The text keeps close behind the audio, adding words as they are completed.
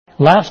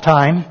Last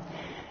time,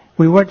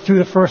 we went through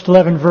the first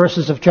 11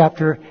 verses of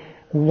chapter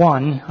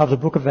 1 of the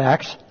book of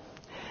Acts.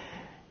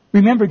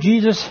 Remember,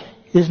 Jesus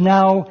is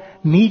now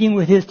meeting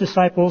with his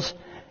disciples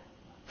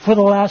for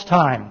the last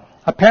time,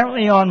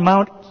 apparently on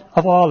Mount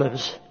of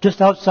Olives,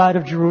 just outside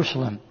of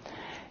Jerusalem.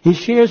 He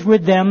shares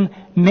with them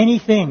many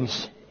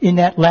things in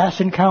that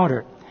last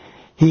encounter.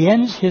 He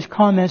ends his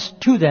comments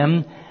to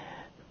them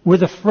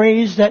with a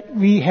phrase that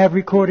we have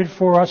recorded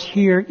for us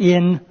here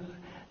in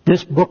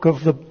this book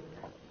of the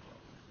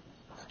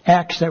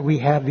Acts that we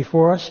have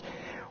before us,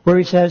 where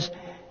he says,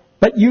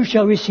 "But you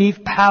shall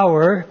receive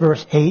power,"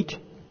 verse 8,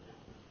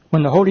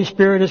 "when the Holy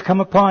Spirit has come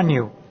upon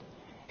you,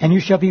 and you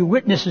shall be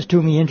witnesses to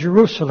me in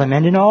Jerusalem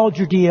and in all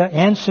Judea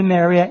and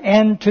Samaria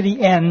and to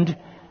the end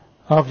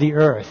of the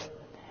earth."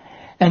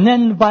 And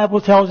then the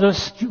Bible tells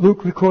us,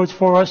 Luke records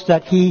for us,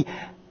 that he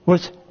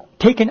was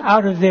taken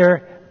out of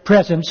their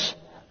presence,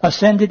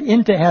 ascended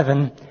into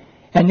heaven,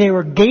 and they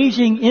were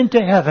gazing into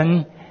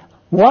heaven,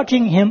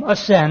 watching him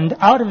ascend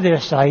out of their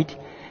sight.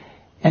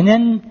 And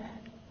then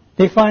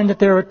they find that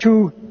there are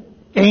two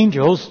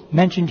angels,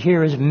 mentioned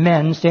here as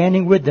men,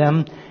 standing with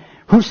them,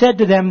 who said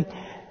to them,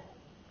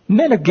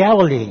 "Men of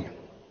Galilee,"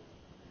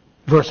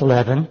 verse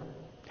 11,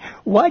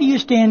 "why do you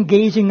stand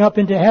gazing up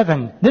into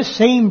heaven? This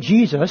same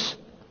Jesus,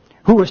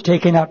 who was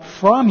taken up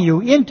from you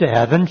into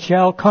heaven,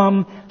 shall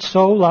come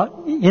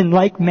so in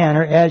like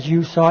manner as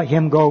you saw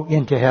him go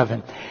into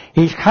heaven."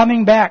 He's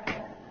coming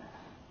back.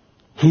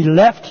 He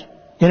left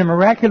in a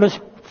miraculous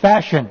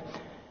fashion,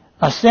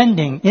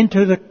 ascending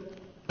into the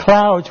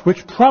clouds,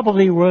 which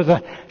probably were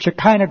the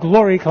Shekinah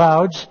glory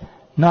clouds,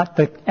 not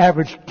the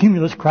average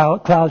cumulus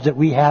clouds that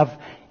we have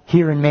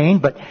here in Maine.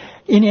 But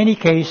in any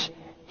case,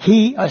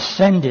 he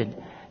ascended.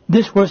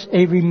 This was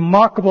a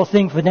remarkable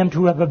thing for them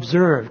to have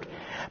observed.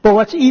 But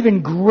what's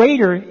even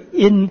greater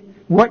in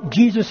what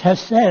Jesus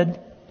has said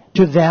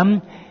to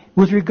them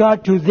with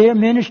regard to their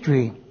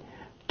ministry,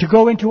 to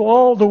go into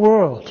all the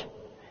world,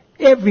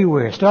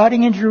 everywhere,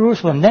 starting in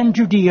Jerusalem, then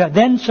Judea,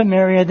 then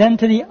Samaria, then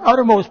to the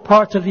uttermost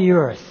parts of the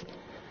earth.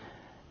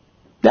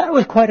 That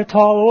was quite a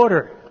tall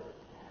order.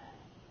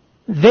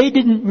 They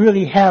didn't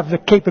really have the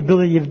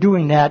capability of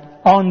doing that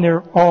on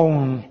their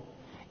own,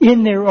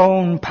 in their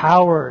own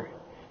power,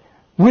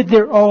 with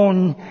their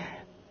own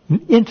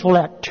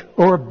intellect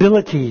or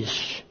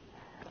abilities.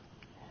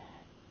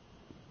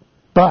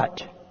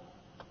 But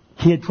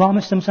he had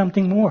promised them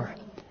something more,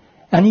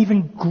 and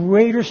even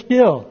greater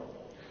still,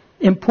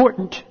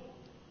 important.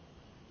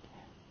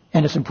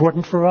 And it's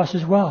important for us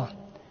as well.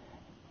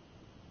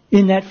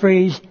 In that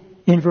phrase,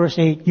 in verse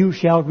 8, "You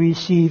shall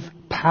receive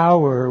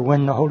power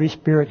when the Holy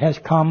Spirit has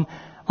come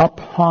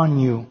upon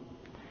you."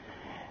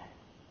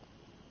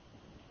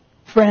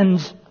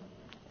 Friends,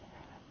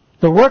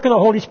 the work of the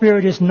Holy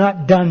Spirit is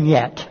not done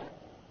yet.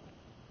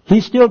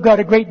 He's still got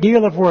a great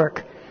deal of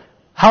work.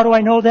 How do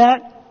I know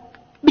that?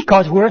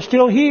 Because we're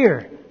still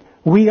here.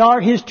 We are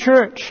His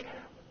church.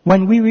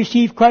 When we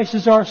receive Christ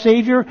as our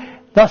Savior,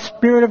 the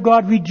Spirit of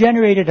God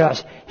regenerated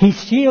us. He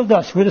sealed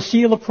us with a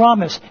seal of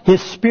promise.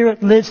 His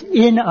Spirit lives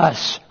in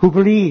us who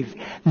believe.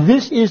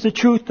 This is the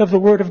truth of the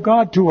Word of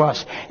God to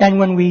us. And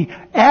when we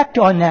act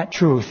on that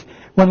truth,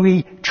 when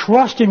we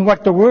trust in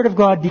what the Word of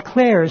God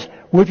declares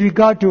with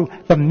regard to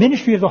the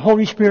ministry of the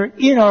Holy Spirit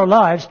in our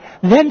lives,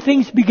 then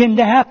things begin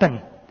to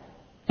happen.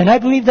 And I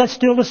believe that's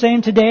still the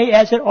same today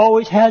as it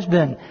always has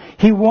been.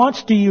 He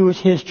wants to use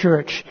His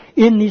church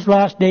in these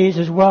last days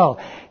as well.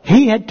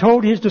 He had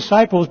told His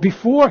disciples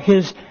before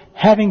His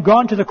having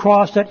gone to the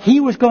cross that He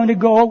was going to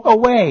go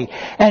away.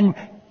 And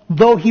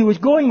though He was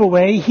going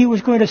away, He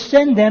was going to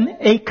send them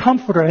a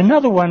comforter,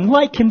 another one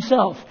like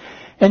Himself.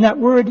 And that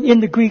word in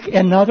the Greek,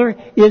 another,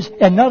 is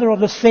another of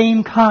the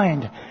same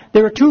kind.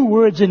 There are two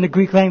words in the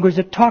Greek language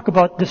that talk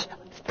about this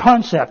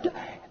concept.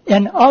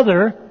 An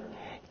other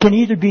can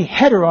either be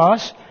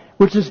heteros,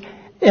 which is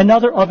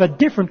another of a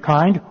different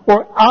kind,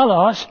 or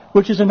allos,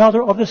 which is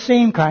another of the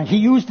same kind. He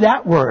used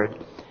that word.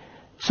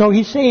 So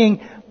he's saying,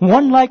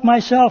 one like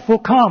myself will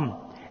come,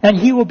 and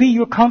He will be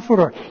your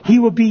comforter. He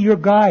will be your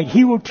guide.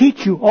 He will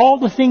teach you all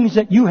the things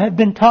that you have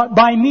been taught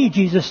by me,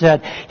 Jesus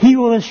said. He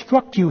will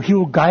instruct you. He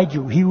will guide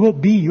you. He will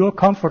be your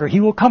comforter. He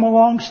will come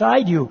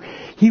alongside you.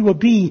 He will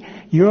be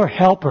your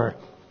helper.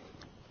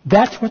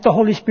 That's what the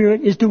Holy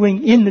Spirit is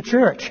doing in the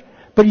church.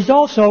 But He's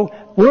also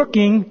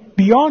working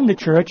beyond the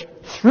church,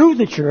 through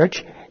the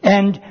church,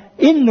 and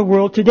in the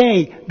world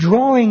today,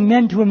 drawing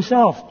men to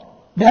Himself.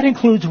 That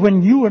includes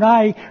when you and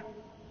I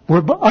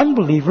were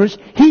unbelievers,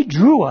 He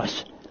drew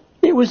us.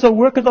 It was the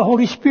work of the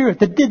Holy Spirit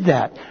that did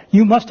that.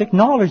 You must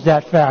acknowledge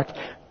that fact,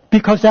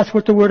 because that's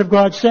what the Word of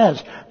God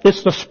says.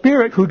 It's the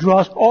Spirit who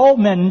draws all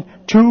men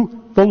to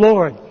the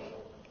Lord.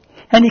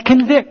 And He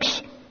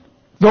convicts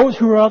those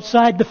who are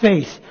outside the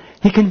faith.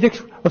 He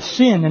convicts of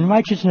sin and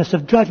righteousness,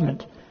 of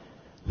judgment.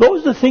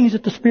 Those are the things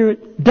that the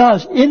Spirit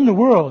does in the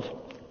world.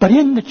 But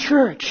in the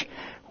church,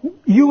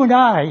 you and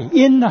I,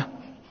 in the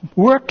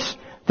works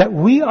that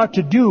we are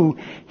to do,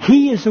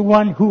 He is the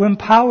one who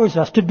empowers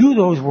us to do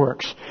those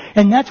works.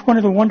 And that's one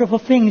of the wonderful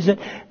things that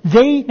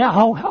they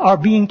now are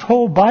being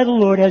told by the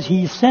Lord as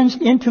He ascends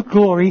into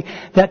glory,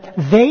 that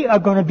they are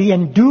going to be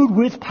endued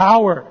with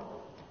power.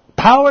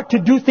 Power to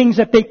do things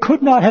that they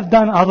could not have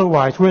done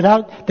otherwise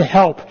without the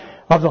help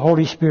of the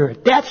Holy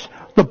Spirit. That's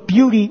the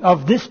beauty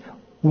of this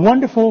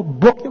wonderful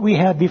book that we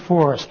have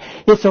before us.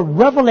 It's a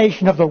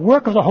revelation of the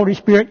work of the Holy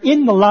Spirit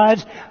in the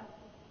lives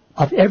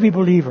of every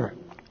believer.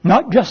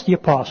 Not just the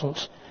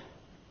apostles,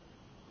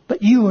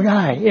 but you and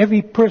I,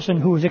 every person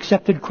who has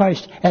accepted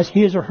Christ as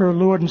his or her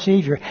Lord and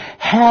Savior,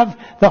 have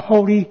the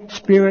Holy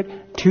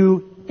Spirit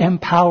to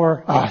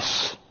empower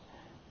us.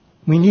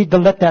 We need to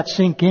let that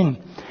sink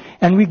in.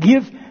 And we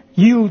give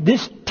you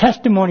this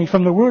testimony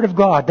from the Word of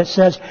God that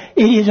says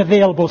it is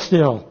available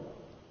still.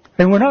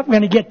 And we're not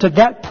going to get to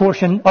that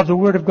portion of the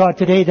Word of God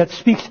today that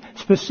speaks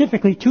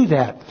specifically to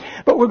that.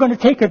 But we're going to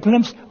take a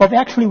glimpse of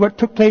actually what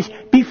took place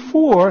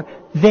before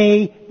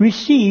they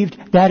received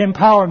that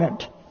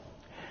empowerment.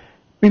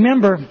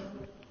 Remember,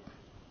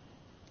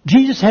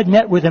 Jesus had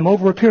met with them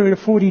over a period of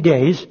 40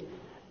 days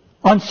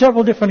on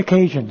several different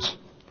occasions.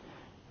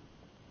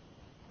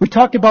 We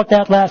talked about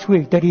that last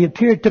week, that He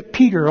appeared to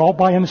Peter all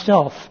by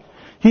himself.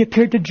 He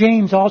appeared to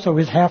James also,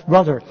 his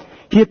half-brother.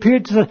 He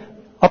appeared to the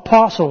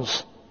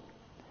apostles.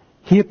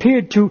 He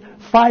appeared to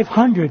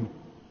 500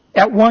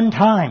 at one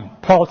time,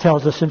 Paul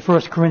tells us in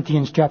 1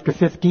 Corinthians chapter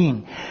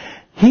 15.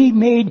 He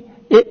made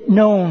it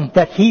known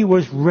that He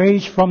was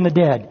raised from the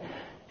dead.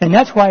 And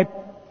that's why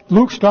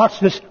Luke starts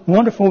this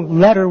wonderful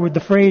letter with the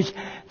phrase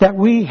that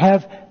we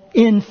have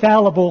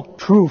infallible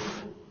proof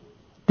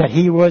that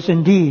He was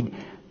indeed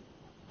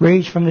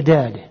raised from the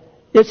dead.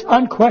 It's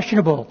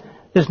unquestionable.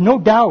 There's no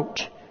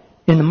doubt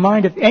in the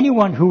mind of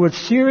anyone who would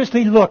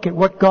seriously look at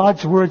what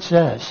God's Word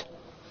says.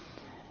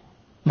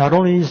 Not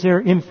only is there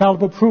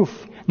infallible proof,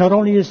 not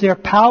only is there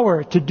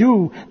power to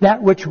do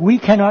that which we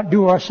cannot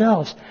do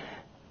ourselves,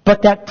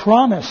 but that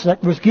promise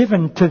that was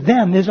given to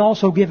them is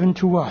also given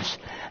to us.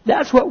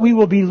 That's what we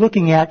will be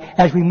looking at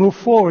as we move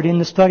forward in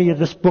the study of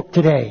this book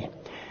today.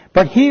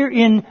 But here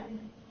in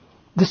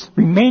this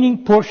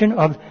remaining portion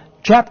of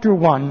chapter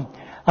 1,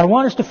 I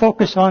want us to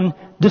focus on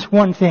this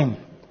one thing.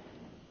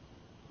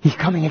 He's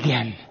coming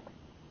again.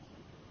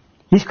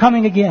 He's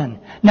coming again.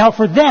 Now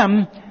for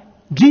them,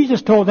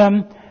 Jesus told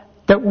them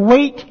that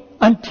wait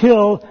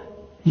until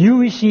you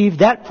receive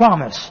that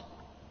promise.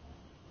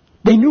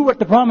 They knew what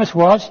the promise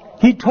was.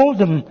 He told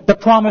them the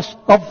promise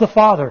of the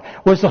Father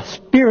was the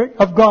Spirit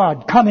of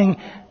God coming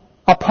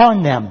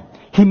upon them.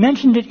 He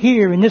mentioned it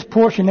here in this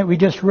portion that we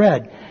just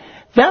read.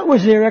 That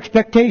was their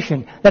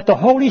expectation, that the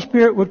Holy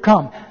Spirit would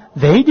come.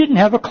 They didn't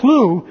have a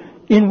clue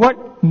in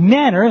what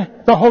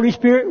manner the Holy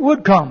Spirit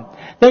would come.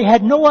 They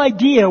had no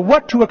idea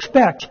what to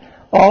expect.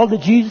 All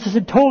that Jesus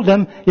had told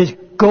them is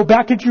go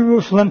back to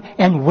Jerusalem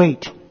and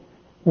wait.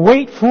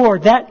 Wait for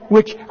that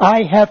which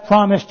I have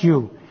promised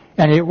you.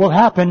 And it will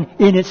happen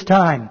in its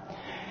time.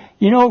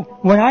 You know,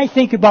 when I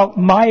think about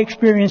my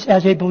experience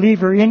as a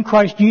believer in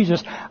Christ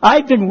Jesus,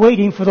 I've been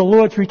waiting for the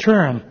Lord's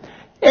return.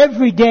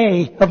 Every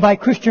day of my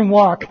Christian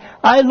walk,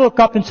 I look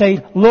up and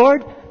say,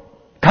 Lord,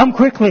 come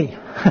quickly.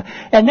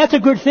 And that's a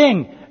good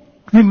thing.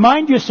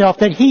 Remind yourself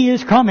that He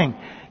is coming.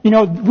 You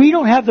know, we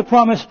don't have the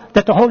promise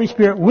that the Holy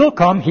Spirit will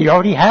come. He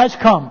already has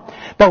come.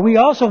 But we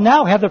also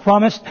now have the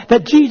promise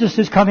that Jesus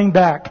is coming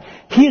back.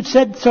 He had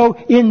said so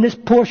in this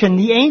portion.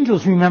 The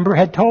angels, remember,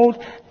 had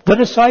told the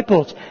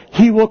disciples,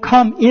 He will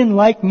come in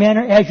like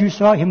manner as you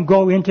saw Him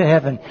go into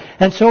heaven.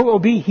 And so it will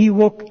be, He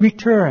will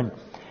return.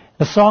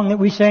 The song that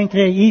we sang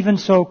today, even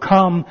so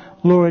come,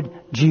 Lord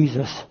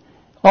Jesus.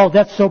 Oh,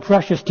 that's so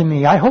precious to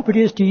me. I hope it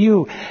is to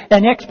you.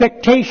 An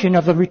expectation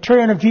of the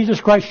return of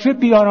Jesus Christ should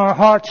be on our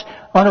hearts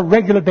on a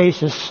regular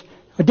basis,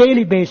 a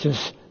daily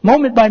basis,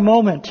 moment by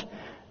moment.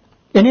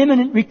 An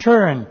imminent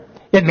return.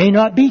 It may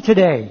not be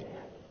today.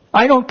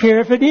 I don't care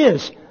if it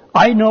is.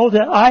 I know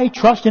that I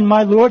trust in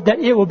my Lord that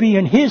it will be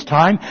in His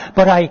time,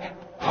 but I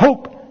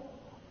hope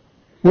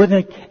with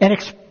an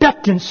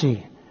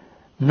expectancy.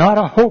 Not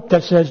a hope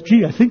that says,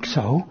 gee, I think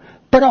so,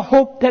 but a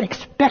hope that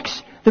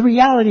expects the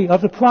reality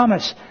of the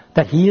promise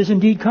that He is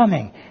indeed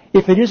coming.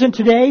 If it isn't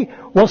today,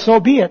 well,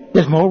 so be it.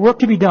 There's more work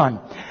to be done.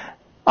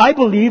 I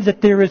believe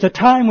that there is a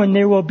time when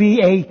there will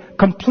be a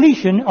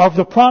completion of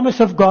the promise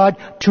of God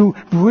to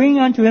bring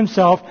unto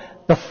Himself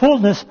the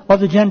fullness of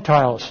the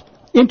Gentiles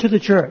into the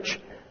church.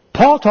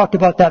 Paul talked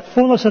about that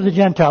fullness of the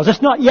Gentiles.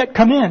 It's not yet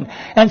come in.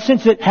 And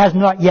since it has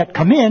not yet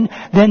come in,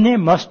 then there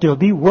must still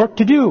be work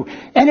to do.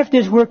 And if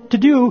there's work to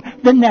do,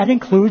 then that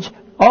includes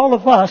all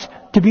of us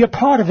to be a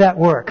part of that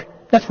work.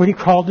 That's what He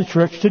called the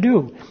church to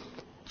do.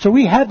 So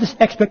we have this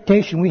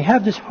expectation, we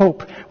have this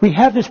hope, we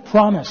have this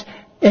promise,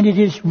 and it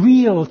is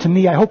real to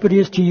me. I hope it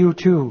is to you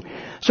too.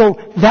 So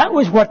that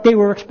was what they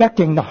were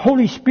expecting. The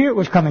Holy Spirit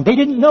was coming. They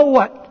didn't know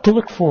what to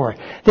look for.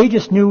 They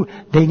just knew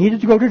they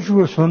needed to go to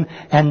Jerusalem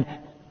and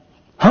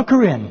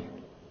hunker in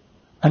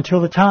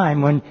until the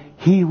time when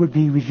He would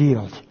be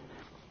revealed.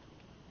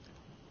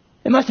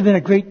 It must have been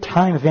a great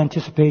time of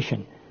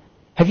anticipation.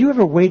 Have you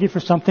ever waited for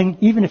something,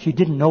 even if you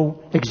didn't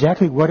know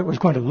exactly what it was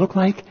going to look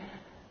like?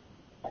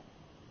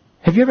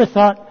 Have you ever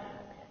thought,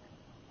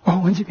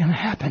 oh, when's it going to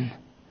happen?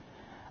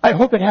 I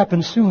hope it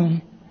happens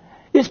soon.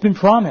 It's been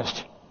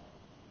promised.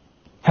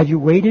 Have you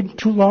waited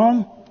too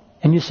long?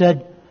 And you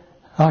said,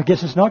 oh, I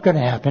guess it's not going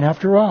to happen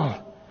after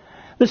all.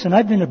 Listen,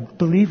 I've been a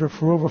believer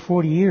for over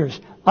 40 years.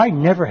 I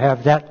never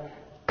have that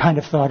kind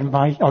of thought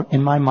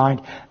in my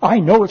mind. I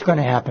know it's going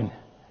to happen.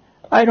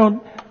 I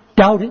don't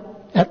doubt it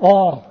at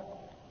all.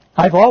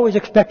 I've always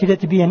expected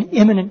it to be an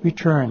imminent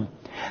return.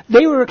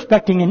 They were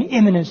expecting an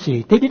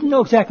imminency. They didn't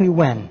know exactly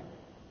when.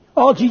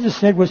 All Jesus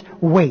said was,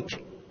 wait.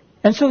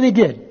 And so they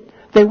did.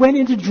 They went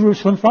into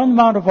Jerusalem from the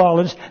Mount of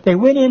Olives. They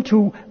went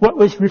into what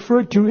was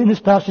referred to in this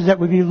passage that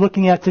we'll be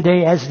looking at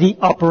today as the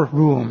upper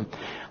room.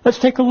 Let's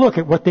take a look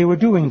at what they were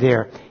doing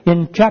there.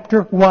 In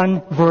chapter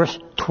 1, verse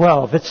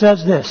 12, it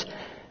says this,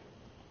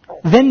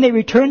 Then they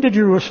returned to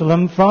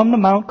Jerusalem from the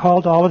mount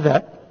called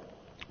Olivet,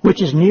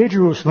 which is near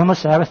Jerusalem, a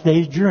Sabbath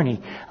day's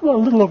journey, a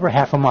little over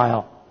half a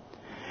mile.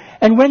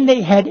 And when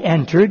they had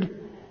entered,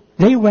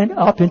 they went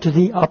up into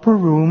the upper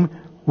room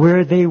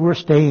where they were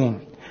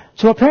staying.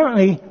 So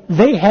apparently,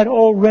 they had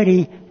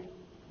already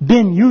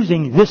been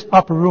using this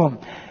upper room.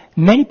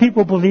 Many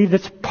people believe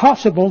it's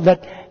possible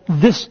that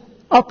this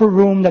upper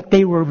room that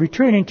they were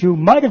returning to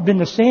might have been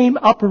the same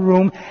upper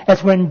room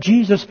as when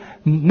Jesus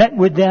met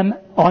with them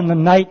on the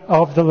night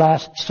of the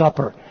Last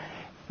Supper.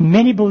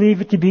 Many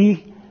believe it to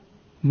be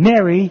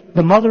Mary,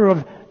 the mother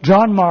of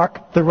John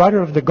Mark, the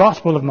writer of the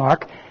Gospel of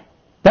Mark.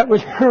 That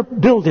was her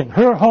building,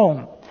 her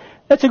home.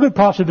 That's a good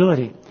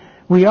possibility.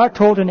 We are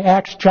told in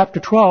Acts chapter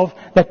 12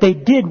 that they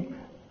did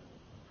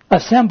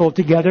assemble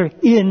together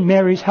in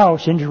Mary's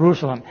house in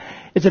Jerusalem.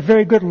 It's a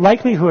very good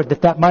likelihood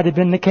that that might have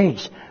been the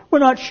case. We're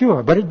not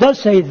sure, but it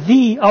does say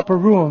the upper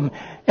room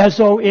as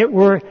though it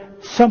were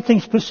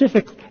something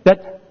specific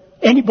that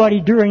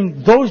anybody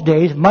during those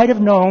days might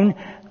have known,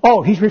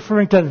 oh, he's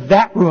referring to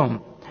that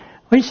room.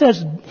 He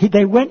says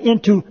they went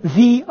into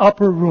the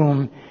upper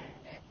room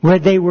where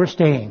they were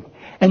staying.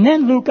 And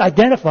then Luke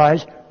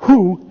identifies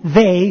who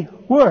they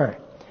were.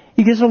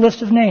 He gives a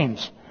list of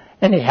names.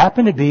 And they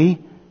happen to be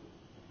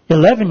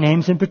 11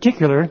 names in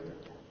particular,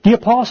 the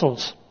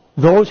apostles,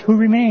 those who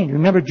remained.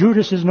 Remember,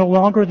 Judas is no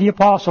longer the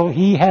apostle.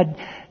 He had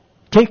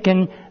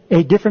taken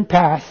a different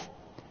path.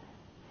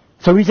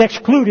 So he's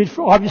excluded,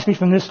 obviously,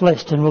 from this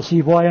list. And we'll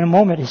see why in a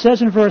moment. It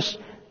says in verse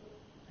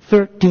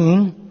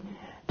 13,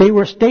 they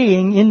were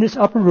staying in this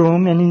upper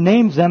room, and he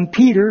names them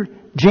Peter,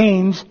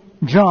 James,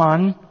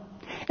 John,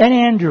 and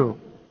Andrew.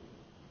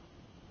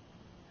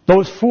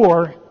 Those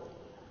four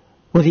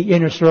were the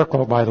inner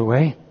circle, by the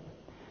way.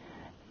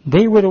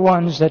 They were the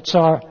ones that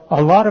saw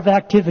a lot of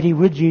activity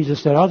with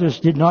Jesus that others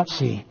did not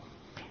see.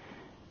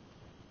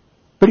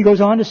 But he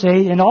goes on to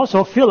say, and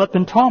also Philip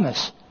and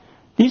Thomas.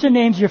 These are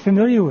names you're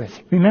familiar with.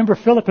 Remember,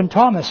 Philip and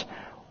Thomas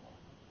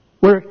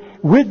were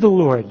with the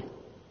Lord.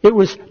 It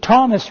was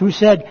Thomas who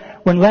said,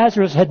 when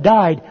Lazarus had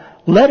died,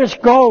 let us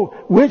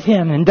go with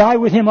him and die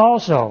with him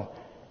also.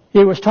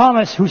 It was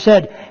Thomas who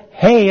said,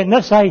 hey,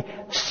 unless I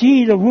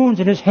see the wounds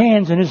in his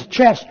hands and his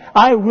chest,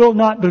 I will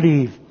not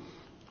believe.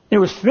 It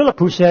was Philip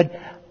who said,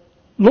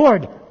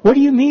 Lord, what do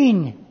you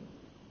mean?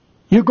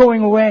 You're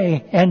going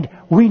away and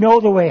we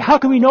know the way. How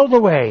can we know the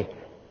way?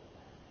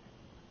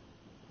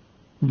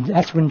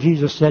 That's when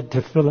Jesus said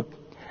to Philip,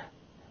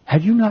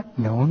 have you not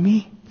known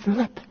me,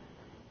 Philip?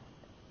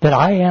 That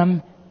I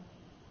am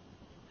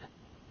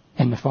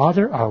and the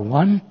Father are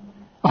one?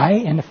 I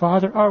and the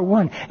Father are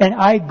one. And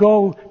I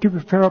go to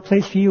prepare a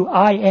place for you.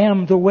 I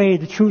am the way,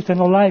 the truth, and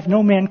the life.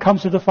 No man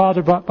comes to the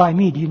Father but by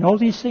me. Do you know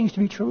these things to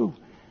be true?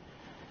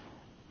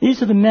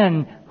 These are the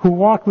men who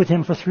walked with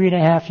him for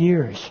 3.5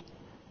 years.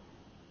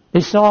 They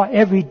saw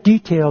every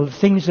detail of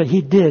things that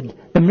he did,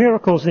 the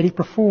miracles that he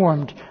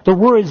performed, the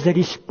words that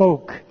he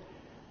spoke.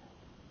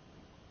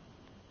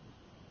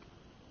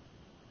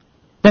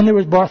 Then there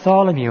was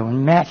Bartholomew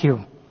and Matthew.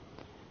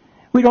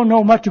 We don't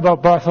know much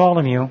about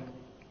Bartholomew.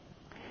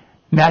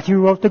 Matthew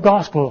wrote the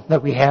gospel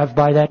that we have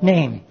by that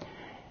name.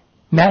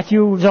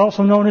 Matthew was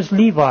also known as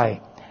Levi.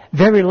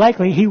 Very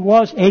likely he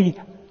was a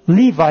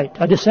Levite,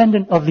 a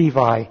descendant of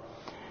Levi.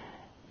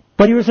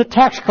 But he was a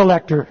tax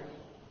collector.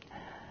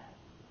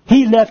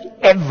 He left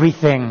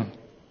everything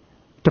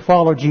to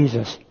follow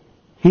Jesus.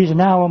 He's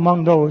now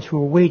among those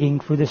who are waiting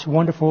for this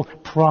wonderful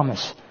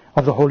promise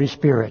of the Holy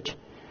Spirit.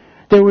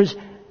 There was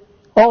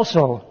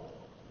also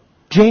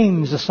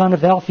James, the son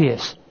of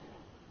Alphaeus,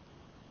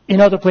 in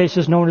other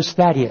places known as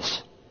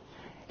Thaddeus,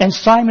 and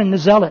Simon the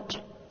Zealot,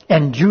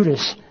 and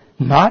Judas,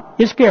 not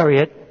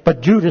Iscariot,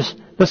 but Judas,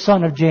 the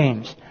son of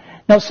James.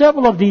 Now,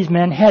 several of these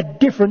men had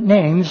different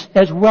names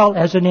as well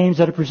as the names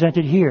that are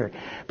presented here.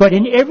 But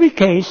in every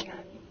case,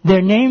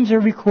 their names are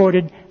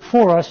recorded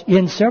for us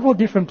in several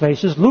different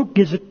places. Luke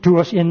gives it to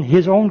us in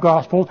his own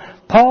gospel.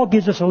 Paul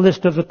gives us a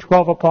list of the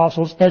 12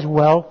 apostles as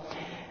well.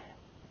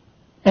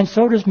 And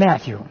so does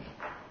Matthew.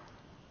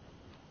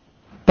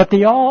 But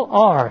they all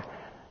are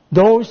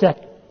those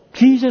that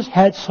Jesus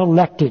had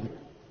selected.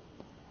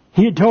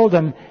 He had told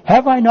them,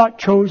 have I not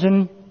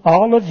chosen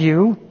all of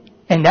you,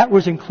 and that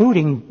was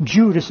including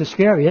Judas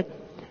Iscariot.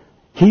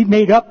 He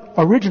made up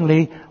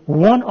originally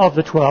one of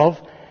the 12,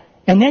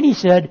 and then he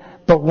said,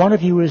 but one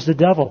of you is the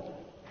devil.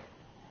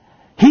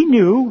 He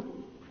knew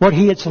what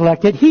he had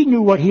selected. He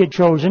knew what he had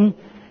chosen.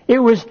 It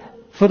was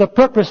for the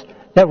purpose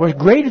that was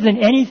greater than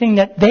anything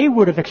that they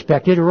would have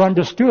expected or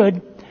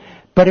understood,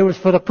 but it was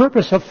for the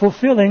purpose of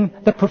fulfilling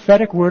the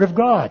prophetic word of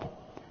God,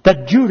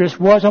 that Judas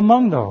was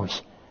among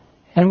those.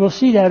 And we'll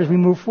see that as we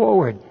move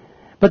forward.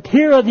 But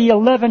here are the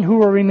 11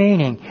 who are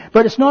remaining.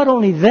 But it's not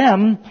only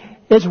them,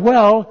 as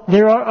well,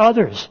 there are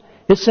others.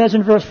 It says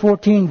in verse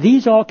 14,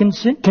 these all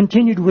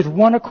continued with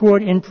one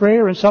accord in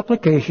prayer and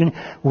supplication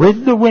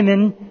with the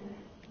women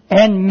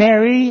and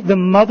Mary, the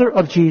mother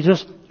of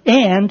Jesus,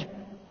 and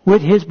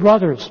with his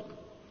brothers.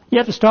 You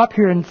have to stop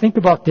here and think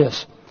about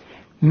this.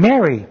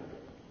 Mary,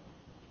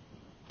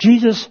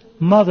 Jesus'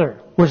 mother,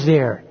 was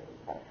there.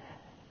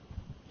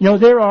 You know,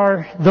 there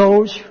are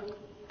those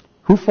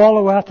who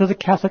follow after the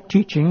Catholic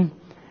teaching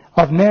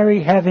of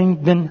Mary having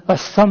been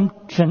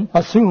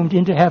assumed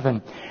into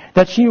heaven,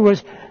 that she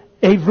was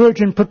a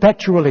virgin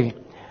perpetually.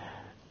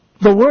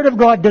 The Word of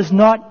God does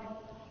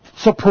not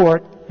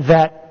support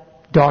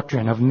that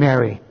doctrine of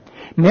Mary.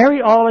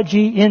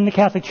 Mariology in the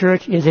Catholic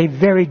Church is a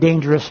very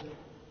dangerous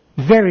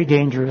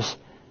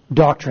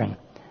doctrine.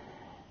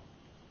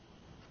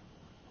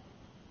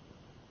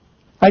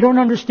 I don't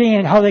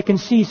understand how they can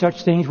see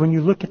such things when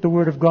you look at the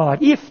Word of God.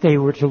 If they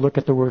were to look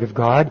at the Word of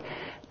God,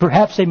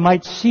 perhaps they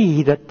might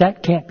see that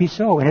that can't be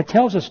so. And it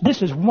tells us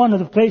this is one of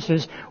the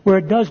places where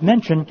it does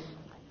mention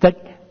that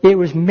it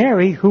was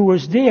Mary who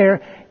was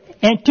there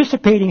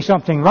anticipating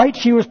something, right?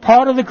 She was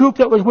part of the group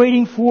that was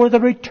waiting for the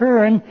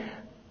return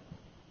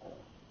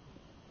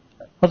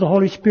of the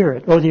Holy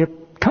Spirit, or the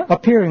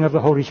appearing of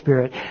the Holy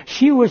Spirit.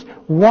 She was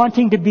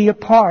wanting to be a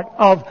part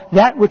of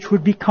that which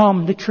would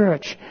become the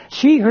church.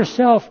 She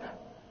herself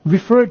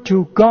referred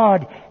to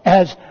God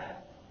as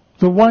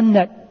the one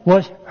that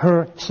was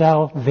her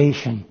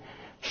salvation.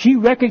 She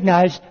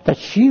recognized that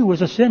she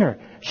was a sinner.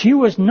 She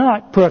was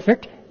not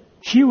perfect.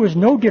 She was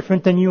no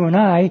different than you and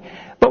I.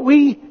 But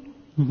we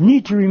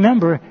need to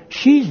remember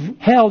she's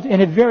held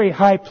in a very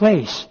high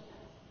place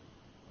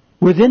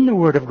within the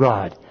Word of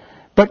God,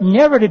 but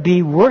never to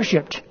be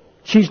worshipped.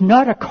 She's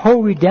not a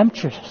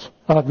co-redemptress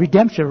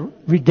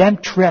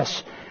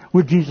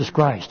with Jesus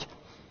Christ.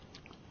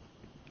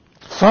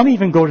 Some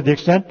even go to the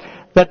extent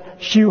that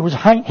she was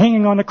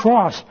hanging on the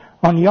cross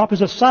on the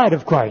opposite side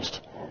of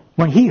Christ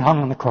when he hung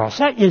on the cross.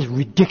 That is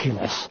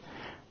ridiculous.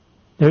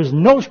 There's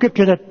no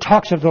scripture that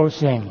talks of those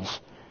things.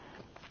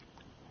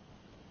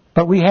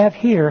 But we have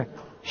here,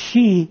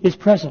 she is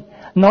present.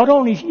 Not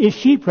only is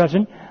she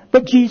present,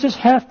 but Jesus'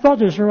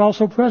 half-brothers are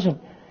also present.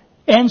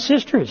 And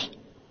sisters.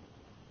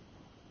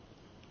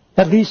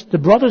 At least the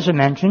brothers are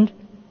mentioned.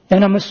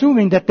 And I'm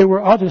assuming that there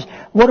were others.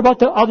 What about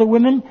the other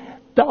women?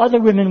 The other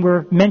women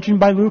were mentioned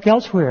by Luke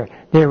elsewhere.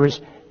 There was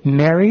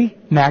Mary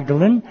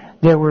Magdalene.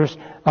 There was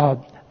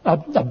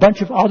a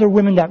bunch of other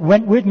women that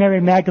went with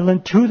Mary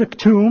Magdalene to the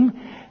tomb.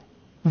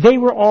 They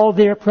were all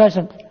there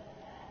present.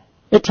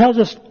 It tells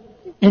us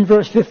in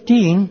verse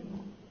 15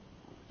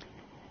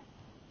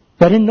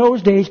 that in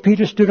those days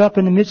Peter stood up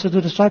in the midst of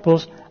the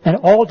disciples, and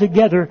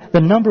altogether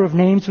the number of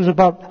names was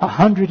about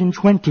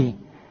 120.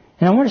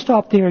 And I want to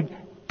stop there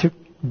to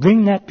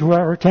bring that to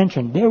our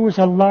attention. There was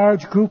a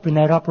large group in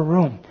that upper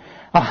room.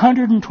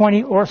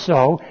 120 or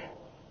so,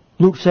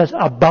 Luke says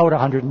about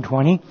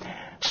 120,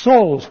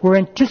 souls were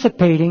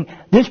anticipating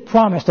this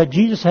promise that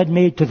Jesus had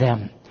made to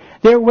them.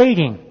 They're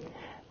waiting.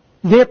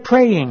 They're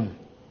praying.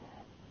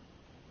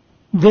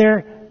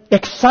 They're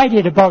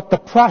excited about the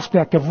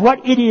prospect of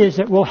what it is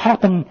that will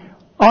happen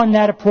on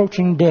that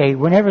approaching day,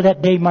 whenever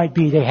that day might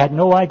be. They had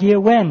no idea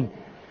when.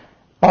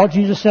 All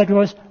Jesus said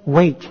was,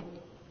 wait.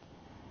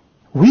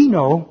 We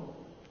know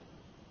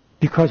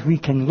because we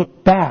can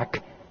look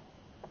back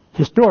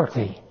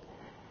historically.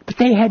 But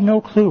they had no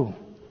clue.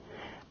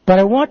 But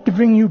I want to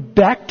bring you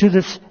back to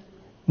this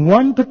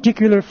one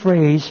particular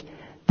phrase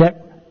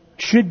that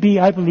should be,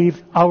 I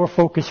believe, our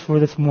focus for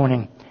this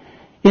morning.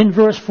 In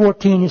verse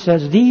 14 it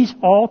says, these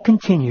all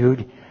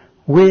continued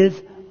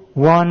with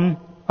one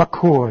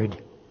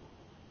accord.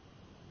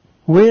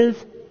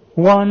 With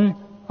one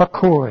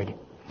accord.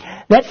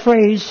 That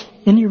phrase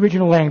in the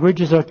original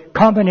language is a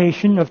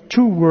combination of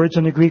two words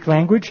in the Greek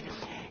language.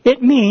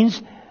 It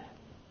means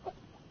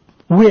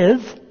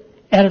with,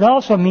 and it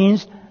also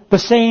means the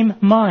same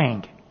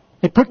mind.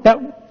 They put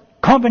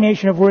that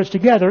combination of words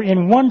together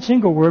in one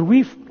single word.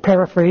 We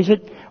paraphrase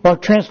it or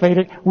translate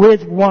it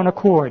with one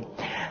accord.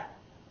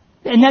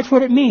 And that's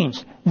what it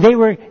means. They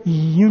were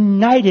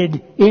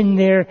united in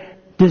their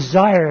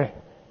desire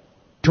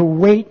to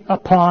wait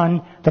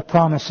upon the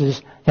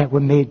promises that were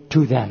made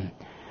to them.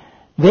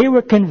 They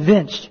were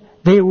convinced.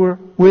 They were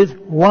with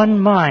one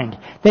mind.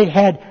 They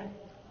had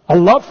a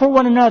love for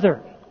one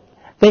another.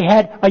 They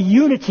had a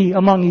unity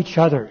among each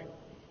other.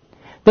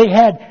 They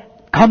had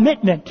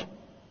commitment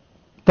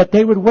that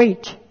they would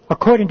wait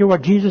according to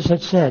what Jesus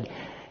had said.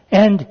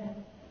 And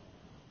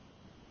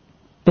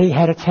they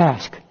had a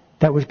task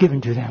that was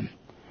given to them.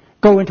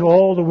 go into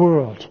all the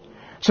world.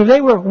 So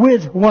they were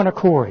with one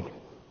accord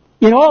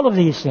in all of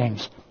these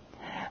things.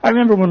 I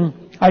remember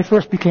when I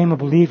first became a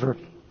believer,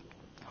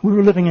 we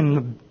were living in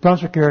the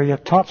Brunswick area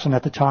of Topsom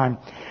at the time.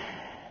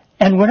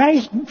 And when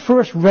I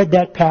first read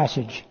that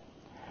passage,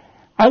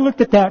 I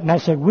looked at that and I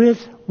said, with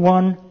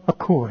one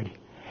accord.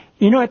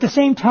 At the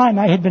same time,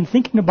 I had been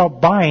thinking about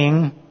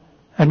buying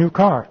a new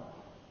car.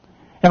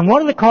 And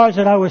one of the cars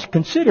that I was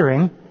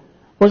considering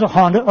was a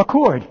Honda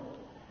Accord.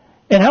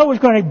 And I was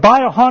going to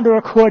buy a Honda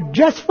Accord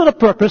just for the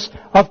purpose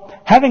of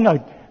having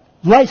a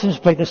license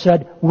plate that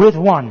said, with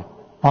one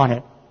on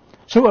it.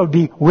 So it would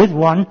be with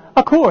one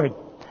Accord.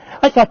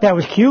 I thought that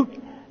was cute.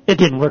 It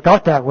didn't work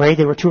out that way.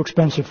 They were too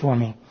expensive for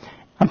me.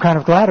 I'm kind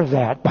of glad of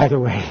that, by the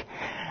way.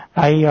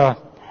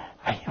 I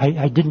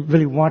didn't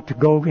really want to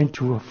go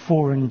into a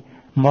foreign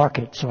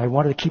market, so I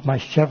wanted to keep my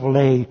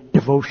Chevrolet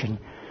devotion.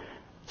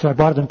 So I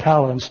bought an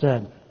Impala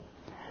instead.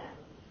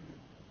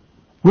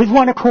 With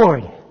one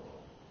accord.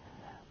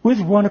 With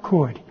one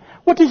accord.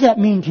 What does that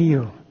mean to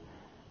you?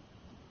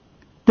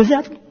 Does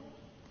that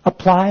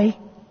apply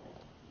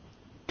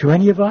to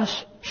any of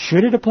us?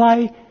 Should it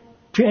apply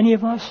to any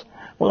of us?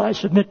 Well, I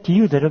submit to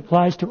you that it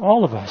applies to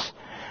all of us.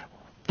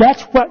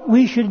 That's what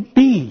we should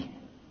be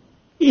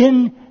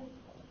in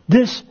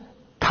this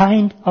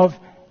kind of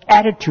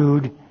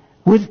attitude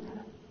with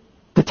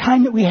the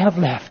time that we have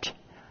left.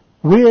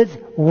 With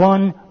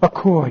one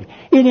accord.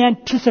 In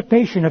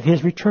anticipation of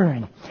His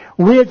return.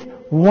 With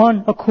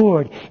one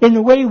accord. In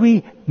the way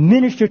we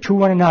minister to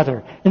one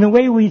another. In the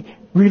way we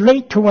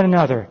relate to one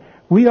another.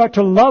 We are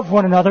to love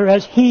one another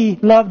as He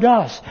loved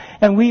us.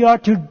 And we are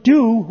to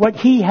do what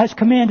He has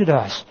commanded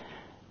us.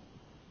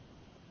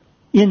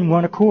 In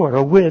one accord,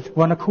 or with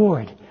one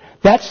accord.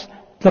 That's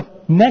the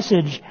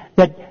message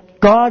that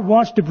God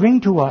wants to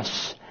bring to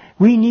us.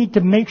 We need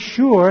to make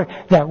sure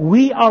that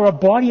we are a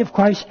body of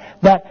Christ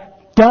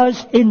that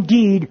does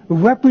indeed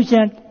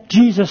represent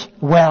Jesus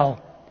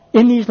well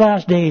in these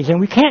last days. And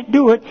we can't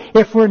do it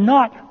if we're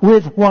not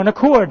with one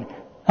accord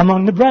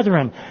among the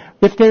brethren.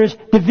 If there's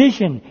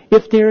division,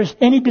 if there's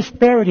any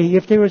disparity,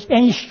 if there is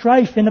any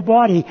strife in the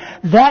body,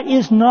 that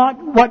is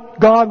not what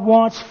God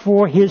wants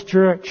for His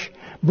church.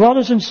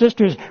 Brothers and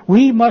sisters,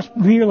 we must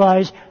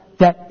realize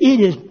that it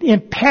is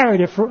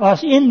imperative for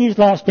us in these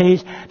last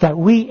days that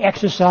we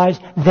exercise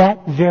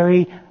that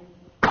very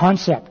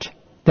concept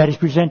that is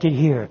presented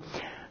here.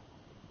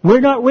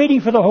 We're not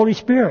waiting for the Holy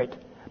Spirit,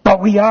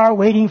 but we are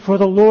waiting for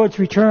the Lord's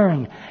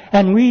return.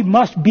 And we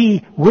must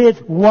be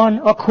with one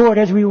accord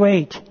as we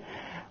wait.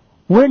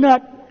 We're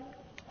not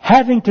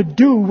having to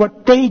do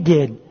what they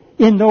did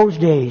in those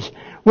days.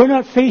 We're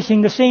not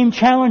facing the same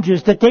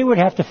challenges that they would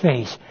have to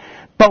face.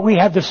 But we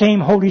have the same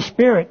Holy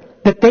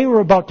Spirit that they were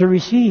about to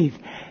receive.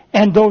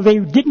 And though they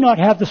did not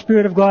have the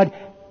Spirit of God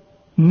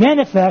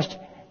manifest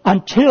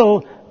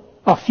until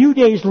a few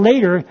days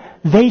later,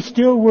 they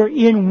still were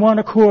in one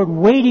accord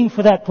waiting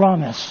for that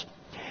promise.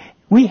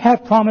 We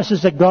have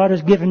promises that God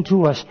has given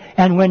to us.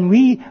 And when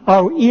we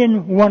are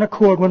in one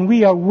accord, when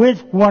we are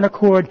with one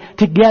accord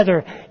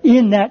together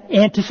in that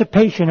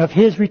anticipation of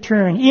His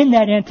return, in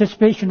that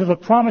anticipation of the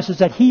promises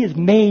that He has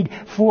made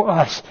for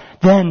us,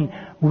 then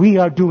we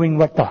are doing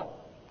what the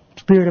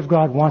Spirit of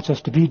God wants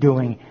us to be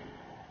doing.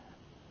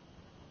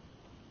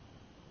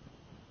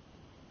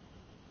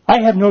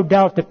 I have no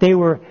doubt that they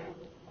were,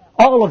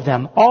 all of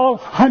them, all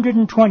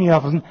 120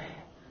 of them,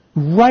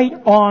 right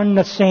on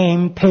the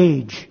same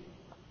page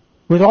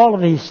with all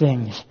of these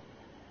things.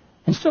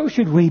 And so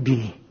should we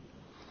be.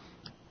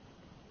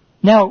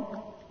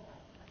 Now,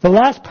 the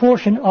last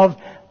portion of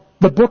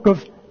the book of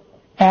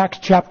Acts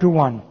chapter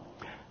 1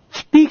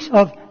 speaks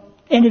of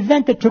an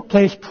event that took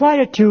place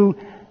prior to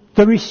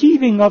the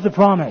receiving of the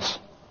promise.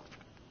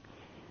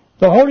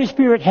 The Holy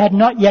Spirit had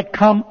not yet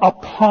come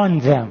upon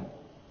them.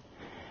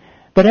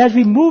 But as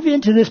we move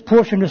into this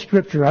portion of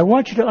Scripture, I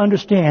want you to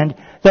understand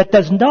that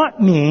does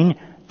not mean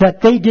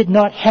that they did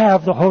not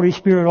have the Holy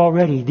Spirit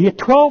already. The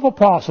 12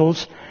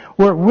 apostles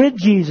were with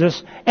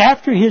Jesus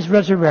after His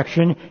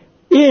resurrection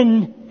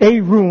in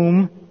a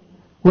room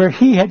where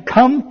He had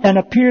come and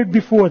appeared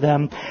before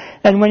them.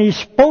 And when He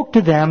spoke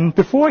to them,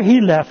 before He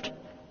left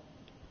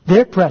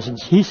their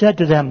presence, He said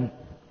to them,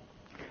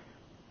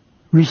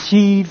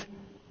 "Receive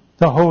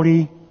the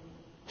Holy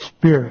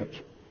Spirit."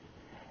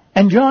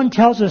 And John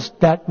tells us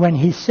that when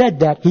He said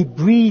that, He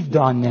breathed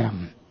on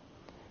them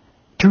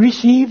to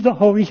receive the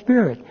Holy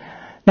Spirit.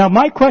 Now,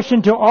 my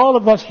question to all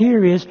of us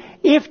here is,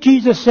 if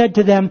Jesus said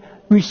to them,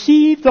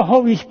 "Receive the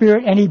Holy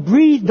Spirit," and He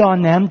breathed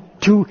on them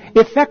to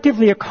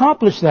effectively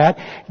accomplish that,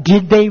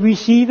 did they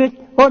receive it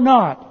or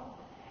not?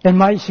 And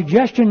my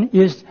suggestion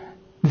is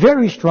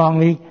very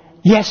strongly,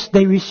 yes,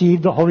 they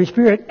received the Holy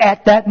Spirit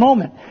at that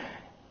moment.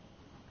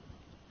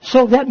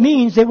 So that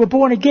means they were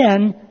born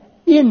again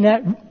in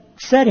that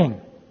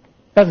setting.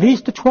 At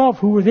least the 12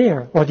 who were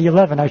there, or the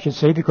 11 I should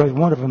say, because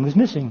one of them was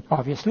missing,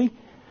 obviously.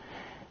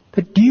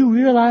 But do you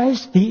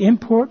realize the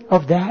import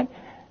of that?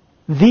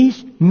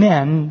 These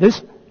men, this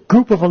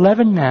group of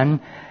 11 men,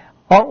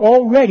 are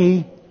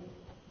already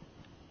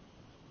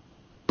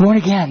born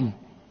again.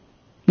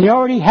 They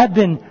already have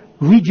been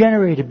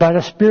regenerated by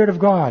the Spirit of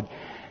God.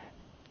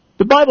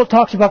 The Bible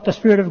talks about the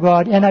Spirit of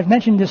God, and I've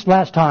mentioned this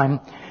last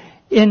time,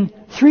 in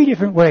 3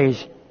 different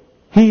ways.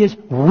 He is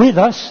with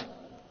us,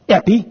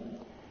 epi.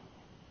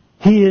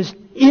 He is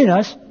in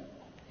us,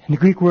 in the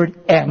Greek word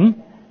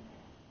en.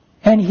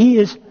 And He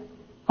is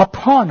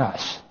upon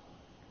us.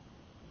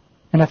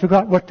 And I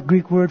forgot what the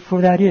Greek word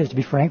for that is, to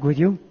be frank with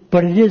you.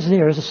 But it is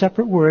there as a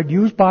separate word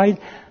used by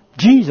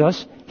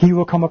Jesus. He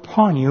will come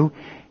upon you.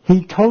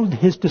 He told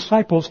His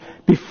disciples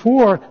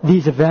before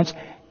these events,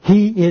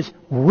 He is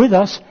with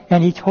us,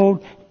 and He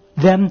told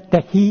them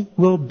that He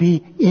will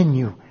be in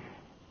you.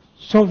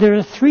 So there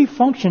are 3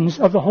 functions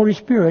of the Holy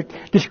Spirit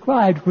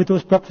described with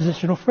those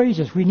prepositional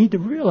phrases. We need to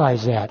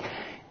realize that.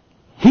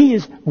 He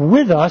is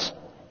with us,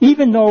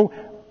 even though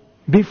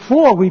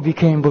before we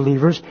became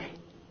believers,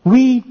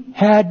 we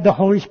had the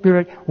Holy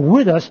Spirit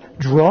with us,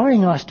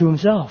 drawing us to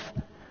Himself.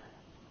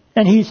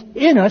 And He's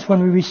in us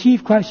when we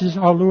receive Christ as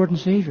our Lord and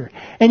Savior.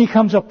 And He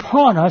comes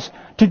upon us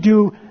to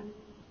do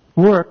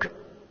work,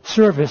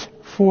 service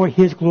for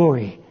His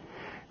glory.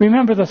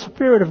 Remember, the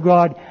Spirit of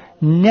God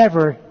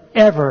never,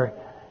 ever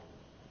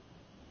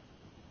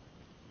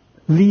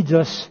leads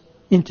us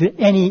into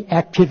any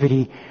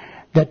activity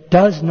that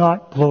does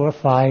not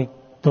glorify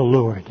the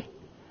Lord.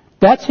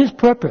 That's His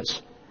purpose.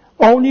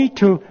 Only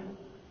to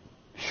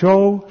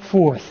show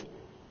forth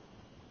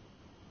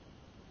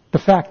the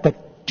fact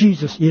that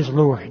Jesus is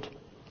Lord.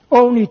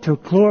 Only to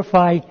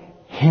glorify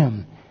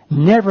Him.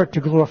 Never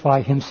to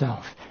glorify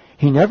Himself.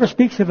 He never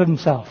speaks of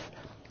Himself.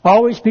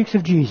 Always speaks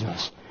of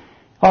Jesus.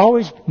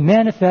 Always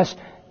manifests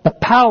the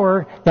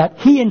power that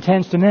He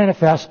intends to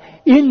manifest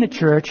in the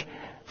church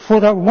for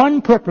the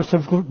one purpose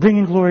of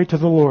bringing glory to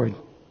the Lord.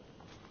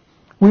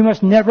 We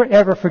must never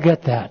ever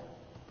forget that.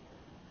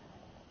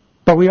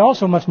 But we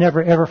also must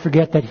never ever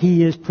forget that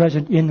He is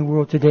present in the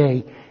world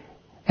today.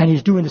 And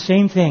He's doing the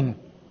same thing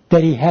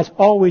that He has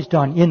always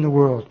done in the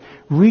world.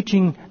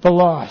 Reaching the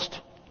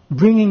lost.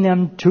 Bringing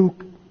them to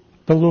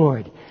the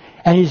Lord.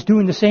 And He's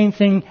doing the same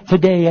thing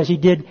today as He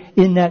did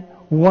in that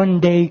one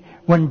day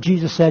when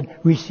Jesus said,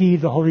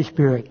 receive the Holy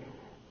Spirit.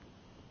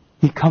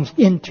 He comes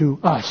into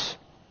us.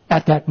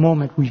 At that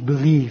moment we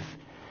believe.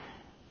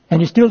 And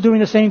He's still doing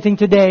the same thing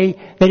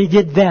today that He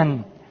did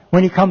then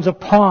when He comes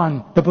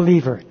upon the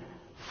believer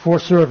for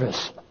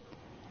service.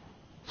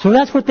 So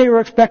that's what they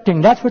were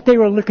expecting. That's what they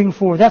were looking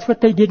for. That's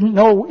what they didn't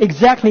know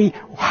exactly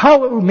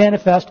how it would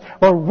manifest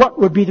or what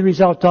would be the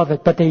result of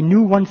it. But they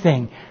knew one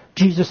thing.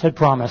 Jesus had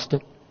promised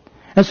it.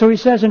 And so He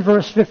says in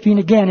verse 15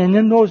 again, and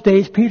in those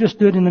days Peter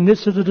stood in the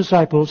midst of the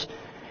disciples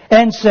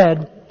and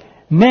said,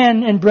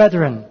 men and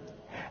brethren,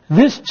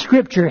 this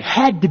scripture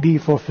had to be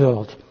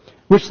fulfilled,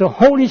 which the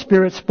Holy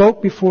Spirit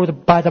spoke before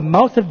by the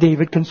mouth of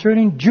David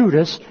concerning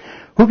Judas,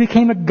 who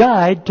became a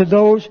guide to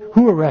those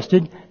who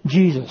arrested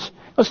Jesus.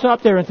 Let's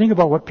stop there and think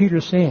about what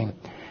Peter's saying.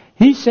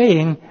 He's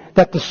saying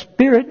that the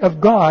Spirit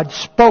of God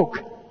spoke.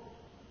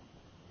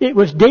 It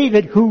was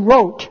David who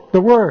wrote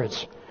the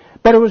words,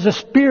 but it was the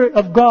Spirit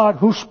of God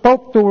who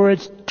spoke the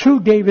words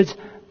to David's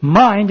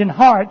mind and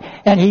heart,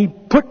 and he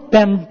put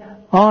them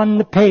on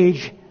the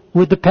page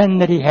with the pen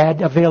that he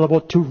had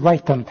available to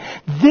write them.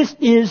 This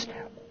is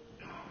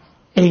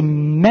a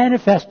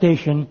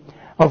manifestation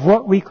of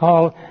what we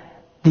call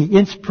the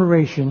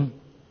inspiration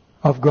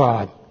of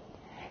God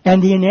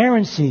and the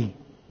inerrancy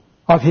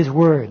of His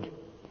Word.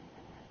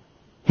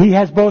 He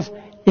has both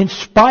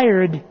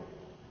inspired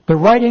the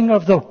writing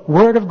of the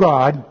Word of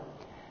God.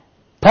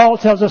 Paul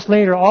tells us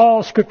later,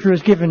 all Scripture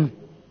is given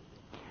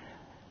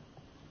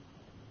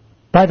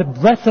by the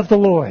breath of the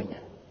Lord.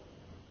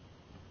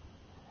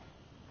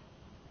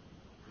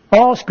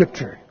 All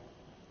Scripture.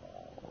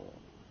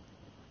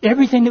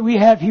 Everything that we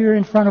have here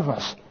in front of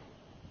us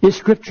is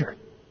Scripture.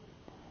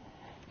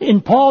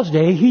 In Paul's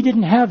day, he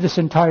didn't have this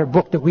entire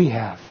book that we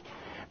have.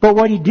 But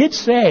what he did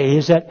say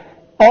is that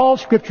all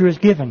Scripture is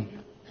given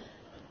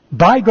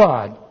by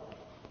God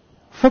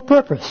for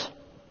purpose,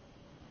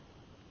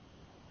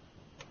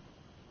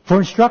 for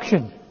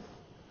instruction,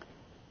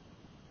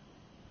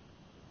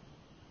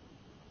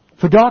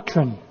 for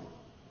doctrine,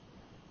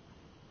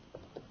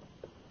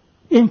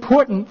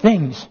 important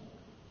things,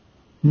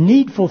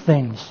 needful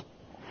things.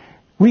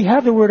 We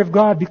have the Word of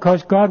God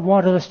because God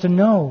wanted us to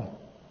know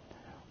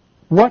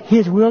what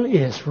His will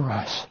is for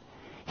us.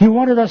 He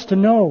wanted us to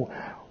know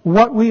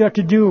what we are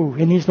to do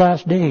in these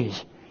last days.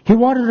 He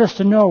wanted us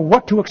to know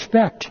what to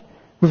expect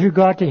with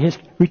regard to His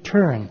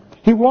return.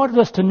 He wanted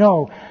us to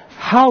know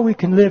how we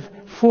can live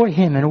for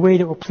Him in a way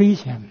that will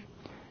please Him.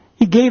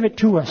 He gave it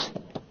to us.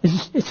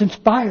 It's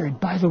inspired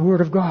by the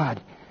Word of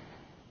God.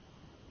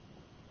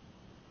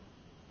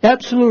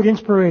 Absolute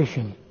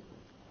inspiration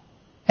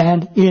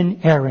and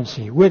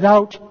inerrancy,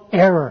 without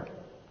error.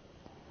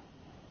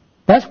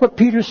 That's what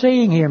Peter's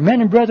saying here. Men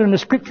and brethren, the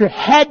Scripture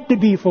had to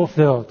be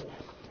fulfilled.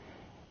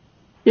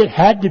 It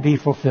had to be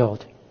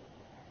fulfilled.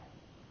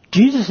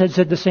 Jesus had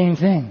said the same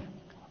thing.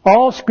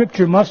 All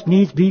Scripture must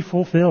needs be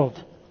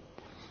fulfilled.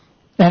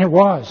 And it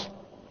was.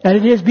 And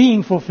it is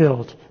being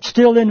fulfilled.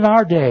 Still in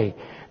our day.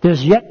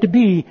 There's yet to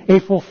be a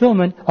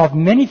fulfillment of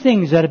many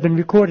things that have been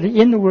recorded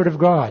in the Word of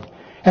God.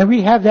 And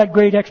we have that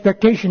great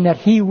expectation that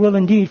He will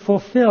indeed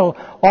fulfill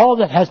all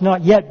that has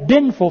not yet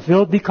been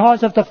fulfilled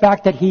because of the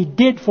fact that He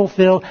did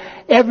fulfill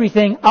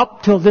everything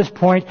up till this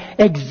point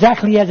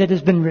exactly as it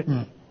has been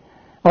written.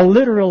 A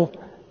literal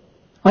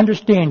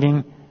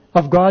understanding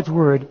of God's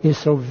Word is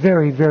so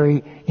very,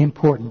 very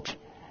important.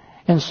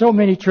 And so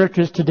many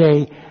churches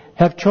today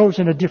have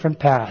chosen a different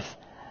path.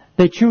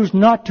 They choose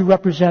not to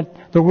represent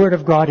the Word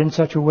of God in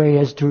such a way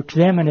as to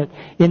examine it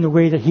in the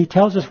way that He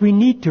tells us we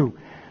need to.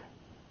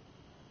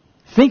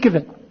 Think of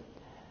it.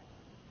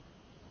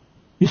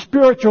 You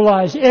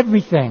spiritualize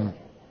everything,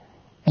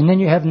 and then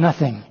you have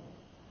nothing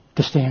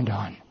to stand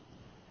on.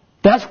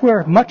 That's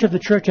where much of the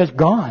church has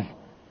gone.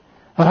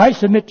 And I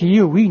submit to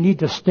you, we need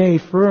to stay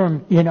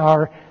firm in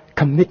our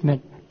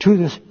commitment to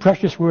this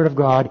precious Word of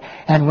God.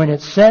 And when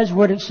it says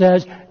what it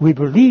says, we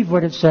believe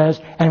what it says,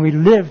 and we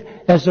live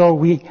as though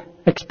we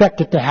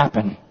expect it to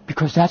happen.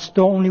 Because that's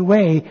the only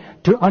way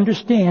to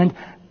understand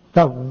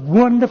the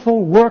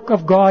wonderful work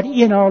of God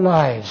in our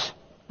lives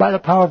by the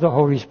power of the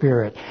Holy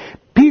Spirit.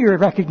 Peter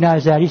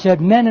recognized that. He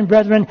said, men and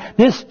brethren,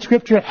 this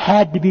scripture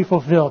had to be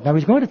fulfilled. Now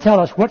he's going to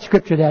tell us what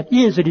scripture that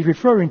is that he's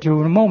referring to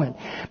in a moment.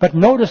 But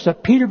notice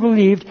that Peter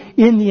believed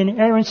in the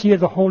inerrancy of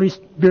the Holy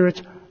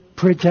Spirit's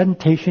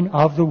presentation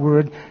of the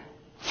Word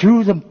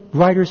through the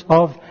writers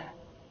of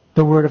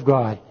the Word of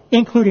God,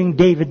 including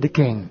David the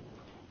king.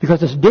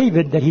 Because it's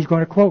David that he's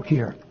going to quote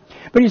here.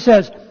 But he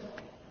says,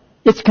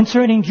 it's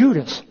concerning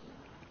Judas.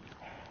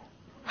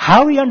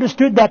 How he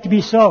understood that to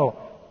be so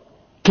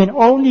can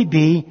only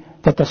be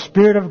that the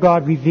Spirit of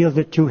God revealed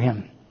it to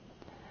him.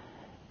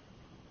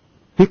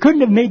 He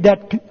couldn't have made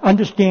that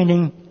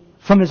understanding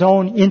from his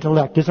own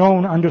intellect, his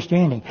own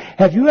understanding.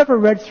 Have you ever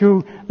read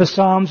through the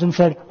Psalms and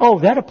said, oh,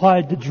 that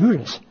applied to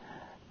Judas,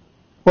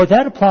 or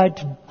that applied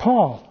to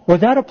Paul, or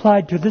that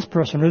applied to this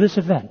person or this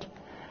event?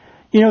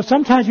 You know,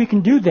 sometimes we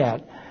can do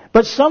that.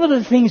 But some of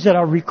the things that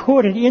are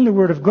recorded in the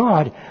Word of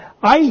God,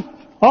 I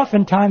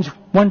oftentimes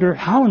wonder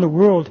how in the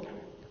world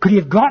could he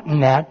have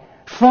gotten that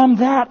from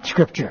that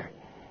Scripture?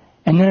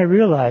 And then I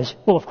realize,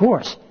 well, of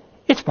course,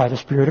 it's by the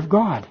Spirit of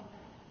God.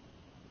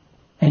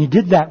 And he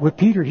did that with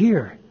Peter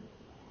here.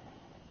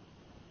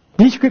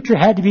 This Scripture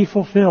had to be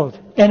fulfilled.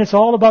 And it's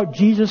all about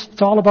Jesus.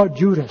 It's all about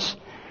Judas.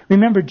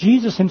 Remember,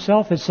 Jesus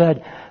himself has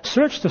said,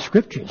 search the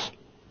Scriptures.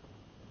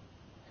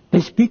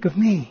 They speak of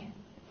me.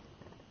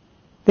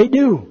 They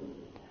do.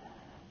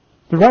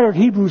 The writer of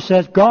Hebrews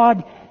says,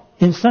 God,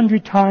 in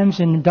sundry times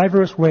and in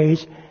diverse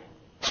ways,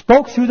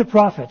 spoke through the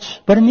prophets.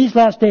 But in these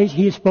last days,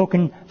 He has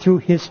spoken through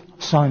His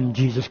Son,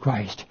 Jesus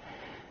Christ.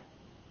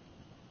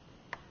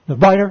 The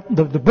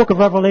book of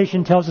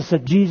Revelation tells us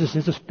that Jesus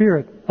is the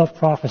Spirit of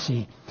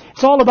prophecy.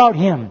 It's all about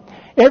Him.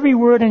 Every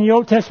word in the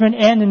Old Testament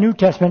and the New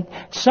Testament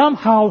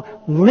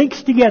somehow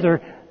links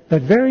together the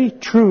very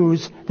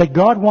truths that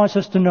God wants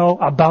us to know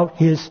about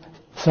His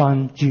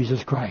Son,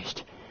 Jesus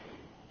Christ,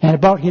 and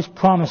about His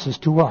promises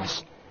to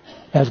us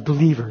as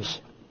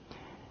believers.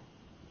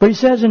 But he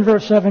says in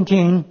verse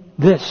 17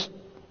 this,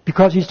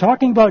 because he's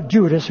talking about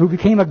Judas, who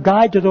became a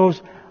guide to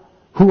those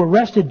who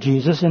arrested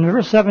Jesus. In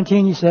verse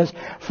 17 he says,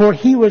 for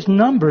he was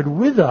numbered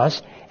with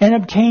us and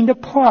obtained a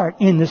part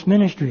in this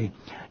ministry.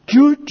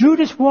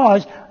 Judas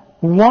was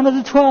one of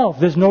the 12.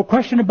 There's no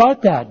question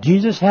about that.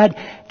 Jesus had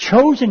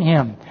chosen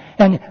him.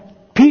 And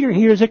Peter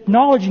here is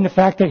acknowledging the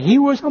fact that he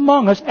was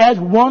among us as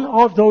one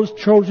of those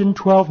chosen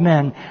 12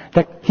 men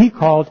that he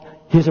called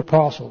his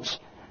apostles.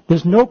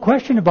 There's no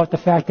question about the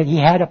fact that he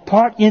had a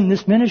part in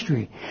this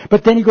ministry.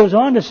 But then he goes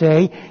on to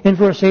say in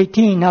verse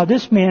 18, now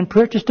this man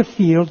purchased a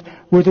field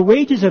with the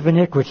wages of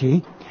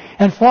iniquity,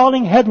 and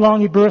falling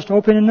headlong he burst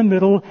open in the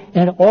middle,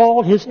 and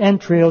all his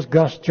entrails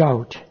gushed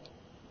out.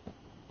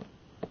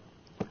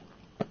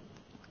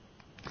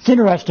 It's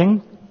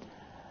interesting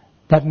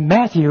that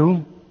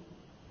Matthew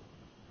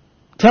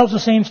tells the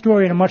same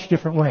story in a much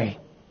different way.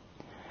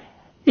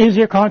 Is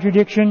there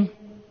contradiction?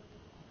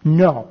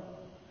 No.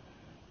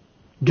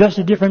 Just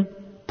a different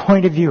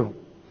point of view.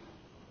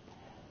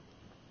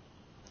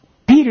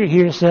 Peter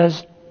here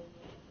says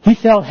he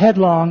fell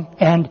headlong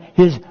and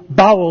his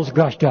bowels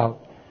gushed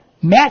out.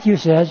 Matthew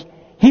says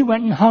he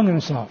went and hung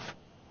himself.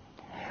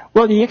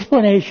 Well, the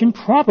explanation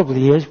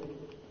probably is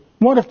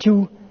one of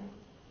two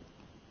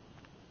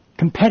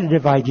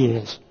competitive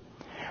ideas.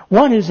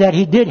 One is that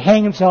he did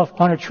hang himself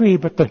on a tree,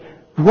 but the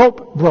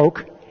rope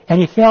broke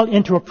and he fell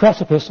into a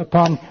precipice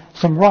upon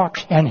some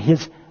rocks and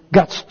his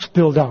guts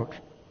spilled out.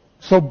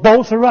 So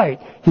both are right.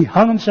 He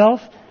hung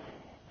himself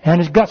and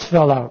his guts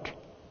fell out.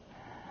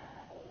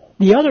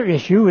 The other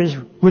issue is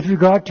with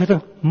regard to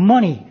the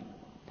money.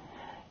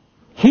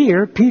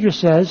 Here, Peter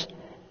says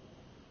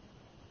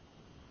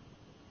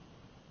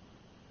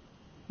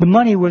the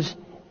money was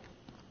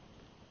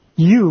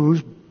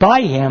used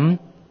by him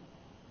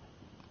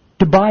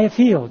to buy a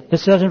field. It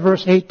says in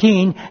verse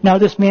 18, now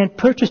this man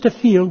purchased a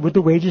field with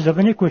the wages of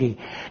iniquity.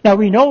 Now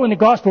we know in the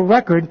gospel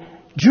record,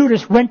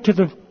 Judas went to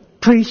the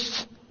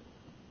priests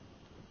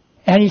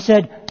and he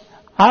said,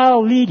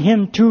 I'll lead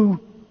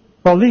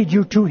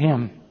you to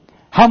him.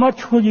 How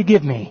much will you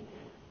give me?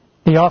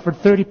 They offered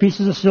 30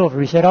 pieces of silver.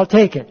 He said, I'll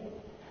take it.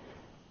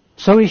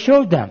 So he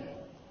showed them.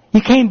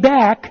 He came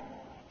back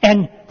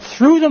and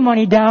threw the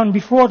money down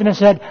before them and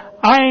said,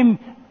 I'm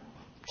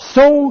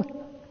so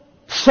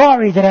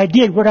sorry that I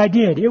did what I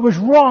did. It was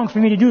wrong for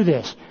me to do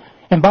this.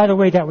 And by the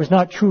way, that was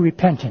not true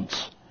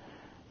repentance.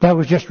 That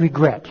was just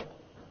regret.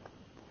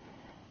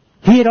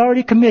 He had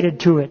already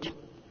committed to it.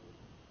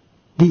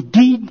 The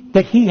deed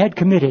that he had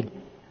committed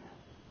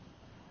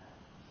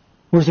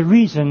was the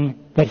reason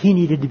that he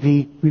needed to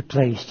be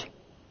replaced.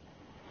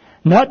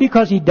 Not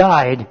because he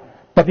died,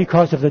 but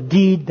because of the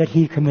deed that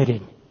he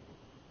committed.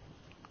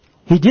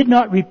 He did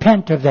not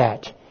repent of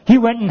that. He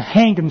went and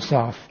hanged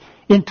himself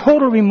in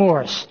total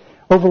remorse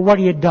over what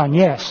he had done,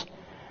 yes.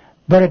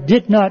 But it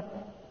did not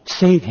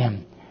save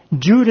him.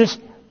 Judas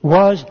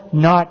was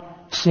not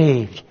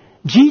saved.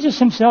 Jesus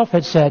himself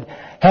had said,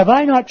 have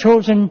I not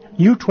chosen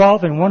you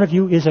 12 and one of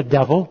you is a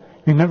devil?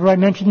 Remember I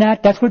mentioned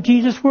that? That's what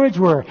Jesus' words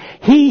were.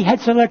 He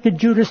had selected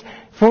Judas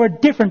for a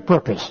different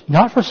purpose,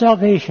 not for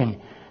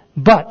salvation,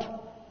 but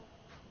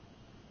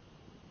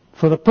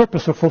for the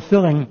purpose of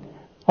fulfilling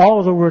all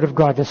of the Word of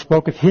God that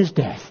spoke of his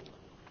death.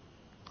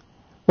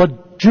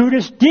 Well,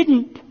 Judas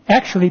didn't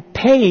actually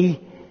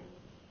pay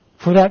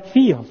for that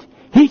field.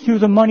 He threw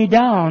the money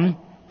down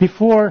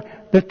before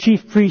the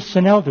chief priests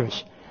and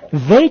elders.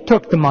 They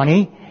took the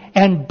money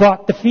and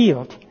bought the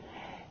field.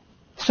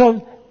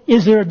 So,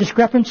 is there a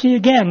discrepancy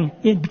again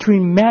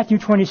between Matthew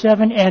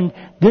 27 and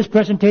this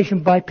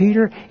presentation by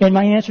Peter? And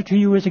my answer to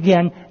you is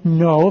again,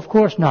 no, of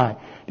course not.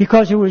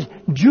 Because it was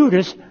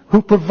Judas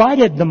who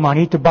provided the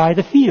money to buy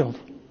the field.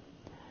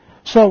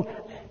 So,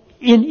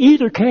 in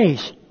either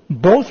case,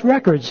 both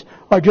records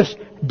are just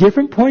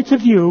different points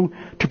of view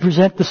to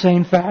present the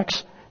same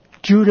facts.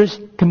 Judas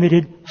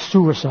committed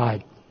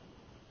suicide.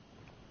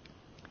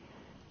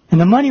 And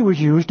the money was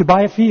used to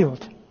buy a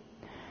field.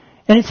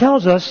 And it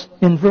tells us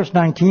in verse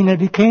 19, it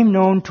became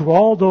known to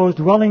all those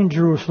dwelling in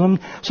Jerusalem,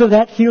 so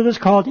that field is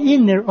called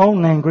in their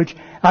own language,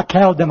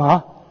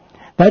 Akeldama,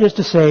 that is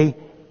to say,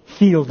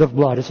 field of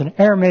blood. It's an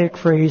Aramaic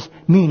phrase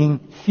meaning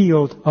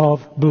field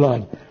of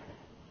blood.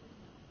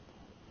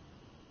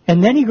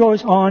 And then he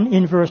goes on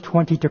in verse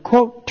 20 to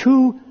quote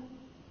two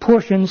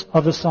portions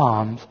of the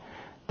Psalms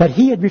that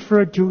he had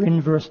referred to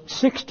in verse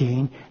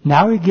 16.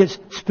 Now he gives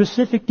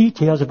specific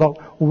details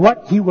about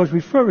what he was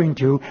referring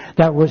to.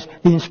 That was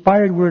the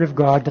inspired word of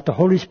God that the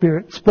Holy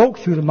Spirit spoke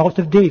through the mouth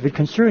of David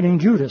concerning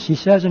Judas. He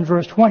says in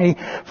verse 20,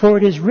 for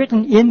it is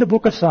written in the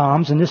book of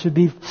Psalms, and this would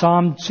be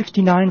Psalm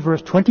 69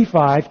 verse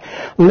 25,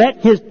 let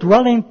his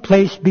dwelling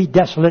place be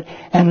desolate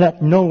and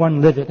let no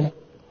one live in it.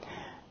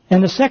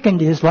 And the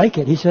second is like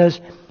it. He says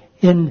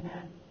in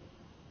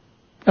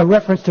a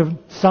reference to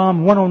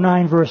Psalm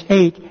 109 verse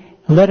 8,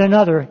 let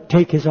another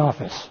take his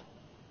office.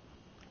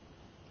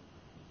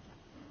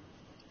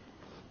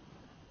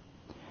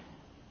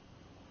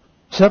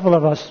 Several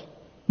of us,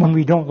 when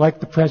we don't like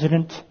the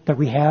president that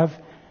we have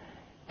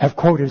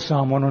quoted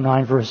Psalm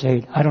 109 verse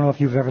 8. I don't know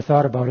if you've ever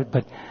thought about it,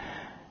 but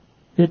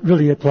it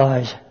really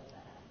applies.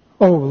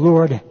 Oh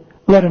Lord,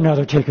 let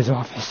another take his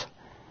office.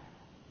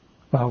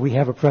 Well, we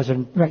have a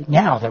president right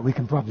now that we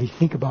can probably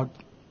think about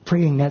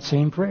praying that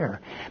same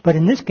prayer. But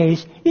in this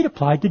case, it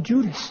applied to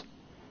Judas.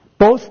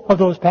 Both of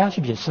those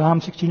passages,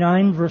 Psalm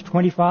 69 verse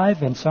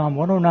 25 and Psalm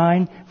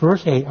 109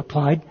 verse 8,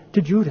 applied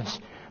to Judas.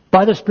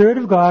 By the Spirit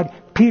of God,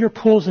 Peter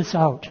pulls this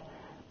out.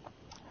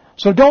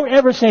 So don't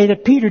ever say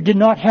that Peter did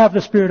not have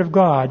the Spirit of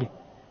God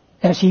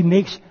as he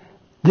makes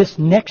this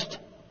next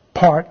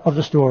part of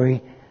the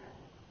story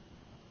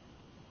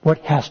what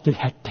has to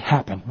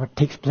happen, what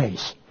takes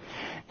place.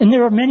 And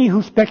there are many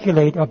who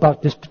speculate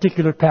about this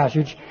particular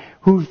passage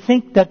who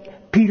think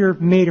that Peter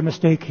made a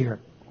mistake here.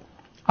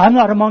 I'm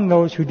not among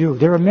those who do.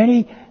 There are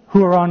many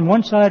who are on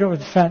one side of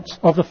the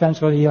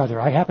fence or the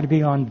other. I happen to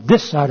be on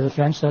this side of the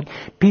fence, that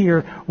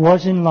Peter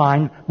was in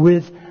line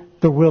with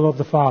the will of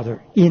the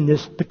Father in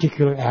this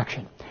particular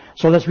action.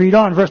 So let's read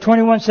on. Verse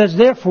 21 says,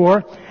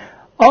 therefore,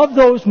 of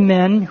those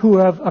men who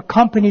have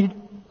accompanied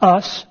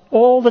us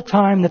all the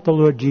time that the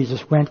Lord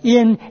Jesus went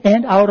in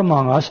and out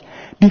among us,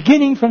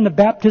 beginning from the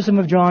baptism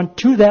of John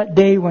to that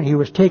day when he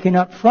was taken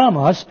up from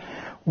us,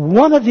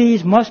 one of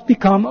these must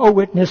become a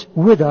witness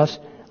with us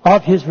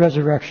of his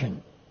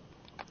resurrection.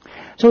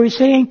 So he's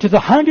saying to the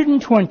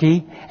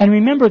 120, and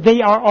remember,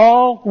 they are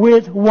all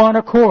with one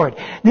accord.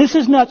 This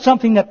is not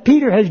something that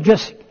Peter has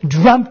just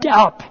dreamt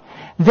up.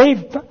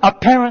 They've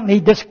apparently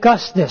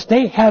discussed this.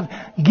 They have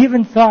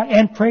given thought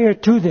and prayer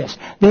to this.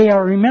 They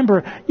are,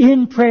 remember,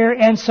 in prayer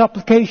and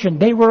supplication.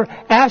 They were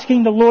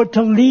asking the Lord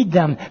to lead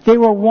them. They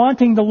were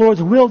wanting the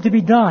Lord's will to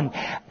be done.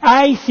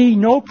 I see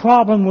no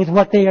problem with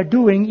what they are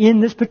doing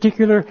in this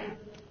particular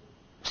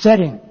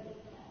setting.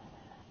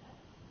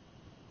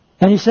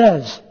 And he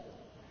says,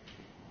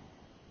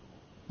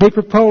 they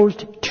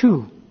proposed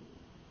two.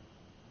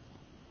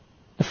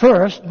 The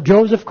first,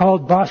 Joseph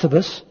called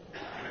Barsabas,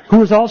 who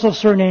was also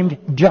surnamed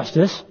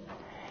Justus,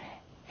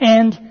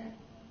 and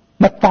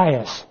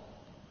Matthias.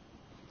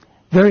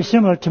 Very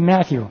similar to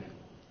Matthew.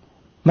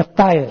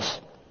 Matthias.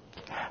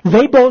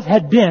 They both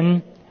had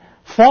been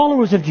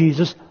followers of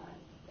Jesus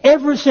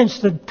ever since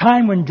the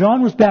time when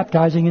John was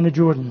baptizing in the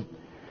Jordan.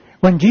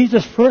 When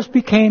Jesus first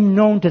became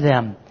known to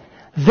them,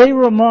 they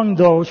were among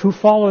those who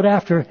followed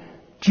after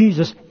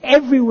Jesus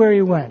everywhere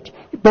he went,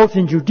 both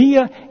in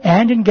Judea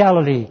and in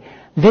Galilee.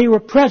 They were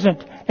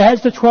present,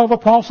 as the 12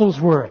 apostles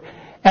were,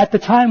 at the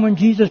time when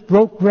Jesus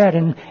broke bread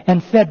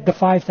and fed the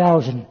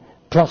 5,000,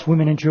 plus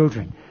women and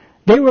children.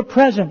 They were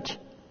present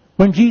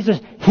when Jesus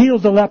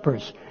healed the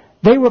lepers.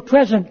 They were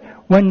present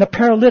when the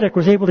paralytic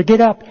was able to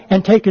get up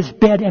and take his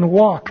bed and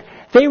walk.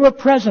 They were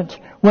present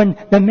when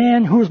the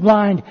man who was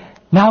blind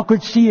now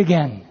could see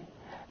again.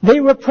 They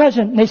were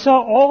present and they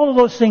saw all of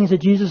those things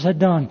that Jesus had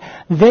done.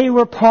 They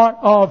were part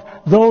of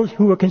those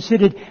who were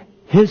considered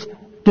his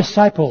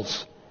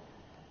disciples.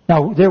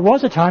 Now, there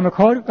was a time,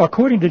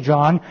 according to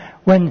John,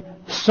 when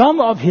some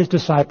of his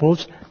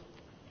disciples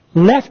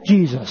left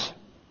Jesus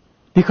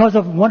because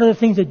of one of the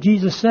things that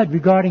Jesus said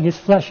regarding his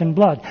flesh and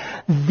blood.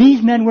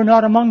 These men were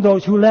not among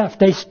those who left.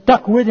 They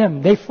stuck with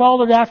him. They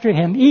followed after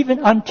him, even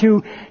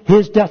unto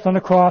his death on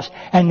the cross,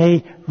 and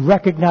they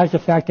recognized the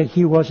fact that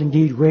he was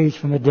indeed raised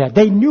from the dead.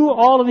 They knew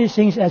all of these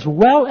things as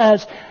well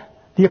as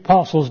the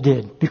apostles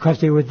did, because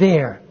they were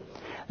there.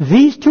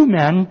 These two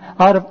men,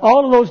 out of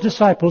all of those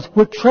disciples,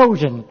 were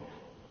chosen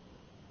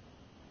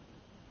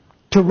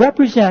to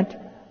represent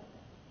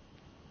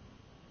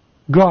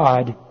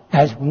God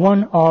as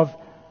one of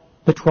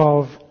the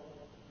 12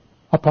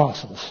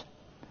 apostles.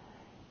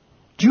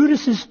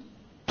 Judas's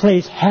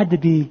place had to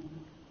be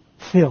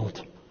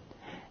filled.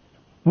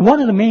 One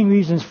of the main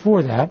reasons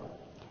for that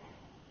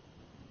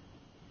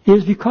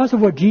is because of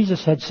what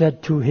Jesus had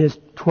said to his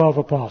 12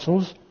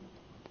 apostles,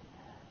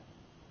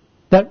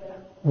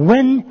 that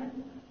when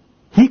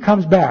he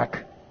comes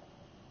back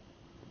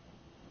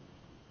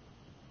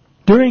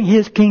during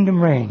his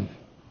kingdom reign,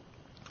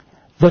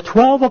 the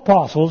 12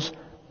 apostles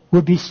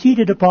would be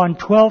seated upon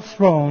 12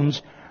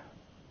 thrones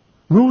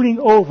ruling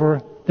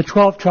over the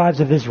 12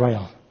 tribes of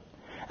Israel.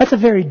 That's a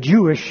very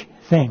Jewish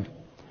thing.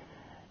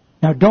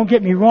 Now, don't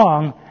get me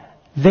wrong,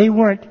 they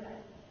weren't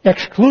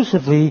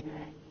exclusively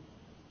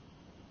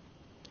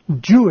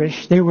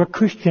Jewish. They were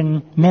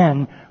Christian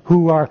men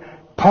who are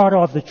part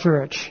of the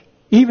church,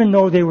 even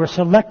though they were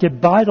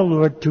selected by the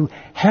Lord to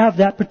have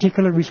that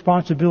particular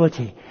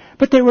responsibility.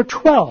 But there were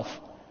 12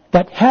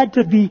 that had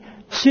to be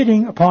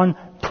sitting upon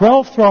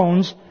 12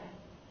 thrones,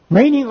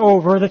 reigning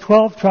over the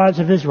 12 tribes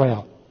of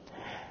Israel.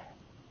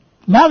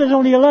 Now there's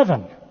only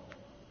 11.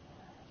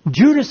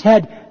 Judas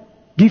had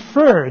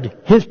deferred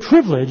his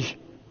privilege,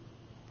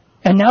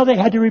 and now they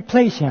had to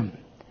replace him.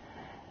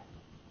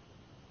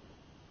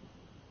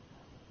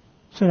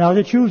 So now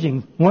they're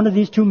choosing one of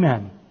these two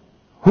men.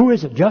 Who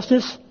is it,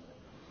 Justus?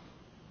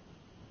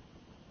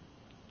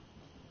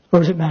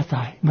 Or is it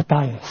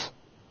Matthias?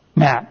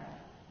 Matt.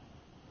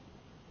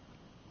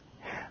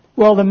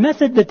 Well, the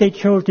method that they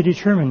chose to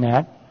determine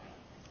that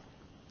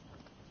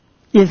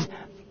is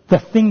the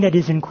thing that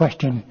is in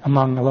question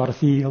among a lot of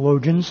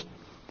theologians.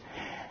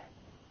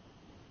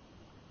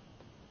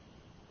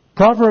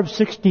 Proverbs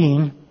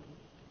 16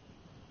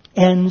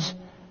 ends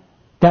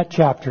that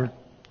chapter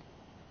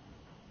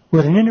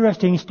with an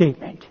interesting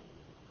statement.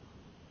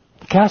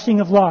 The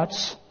casting of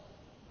lots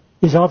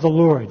is of the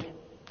Lord,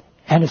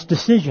 and its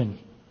decision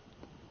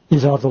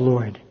is of the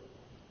Lord.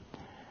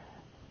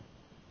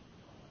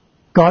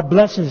 God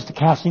blesses the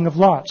casting of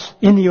lots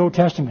in the Old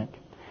Testament.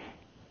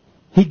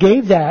 He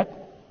gave that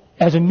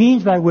as a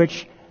means by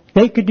which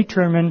they could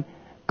determine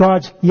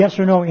God's yes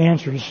or no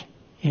answers.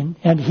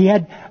 And he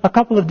had a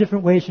couple of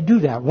different ways to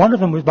do that. One of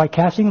them was by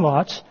casting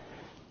lots.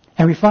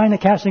 And we find the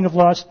casting of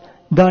lots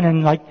done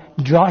in like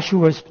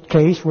Joshua's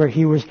case, where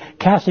he was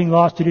casting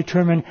lots to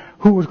determine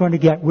who was going to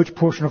get which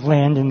portion of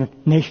land in the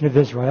nation of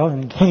Israel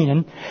and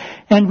Canaan.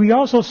 And we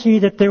also see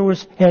that there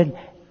was an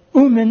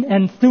Urim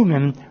and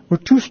Thummim were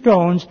two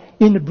stones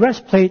in the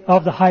breastplate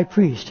of the high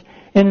priest.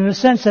 And in a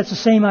sense, that's the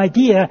same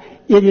idea.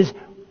 It is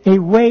a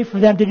way for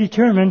them to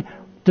determine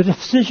the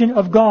decision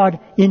of God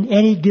in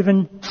any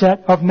given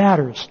set of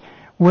matters,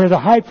 where the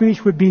high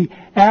priest would be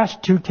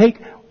asked to take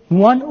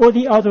one or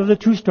the other of the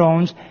two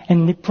stones,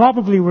 and they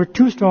probably were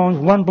two stones,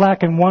 one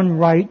black and one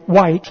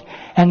white,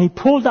 and he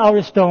pulled out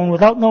a stone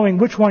without knowing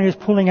which one he was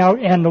pulling out,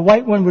 and the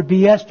white one would be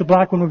yes, the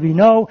black one would be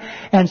no,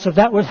 and so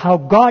that was how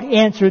God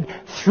answered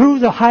through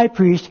the high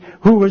priest,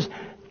 who was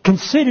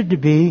considered to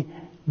be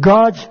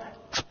God's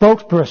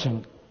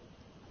spokesperson.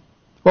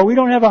 Well, we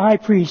don't have a high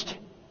priest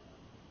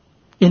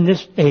in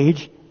this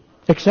age,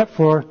 except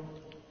for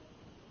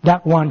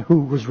that one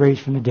who was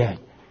raised from the dead.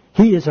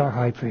 He is our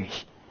high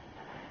priest.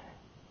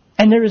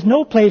 And there is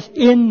no place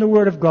in the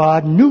Word of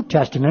God, New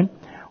Testament,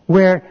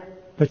 where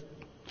the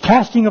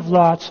casting of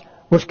lots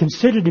was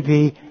considered to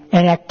be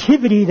an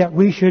activity that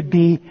we should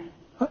be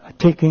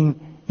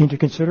taking into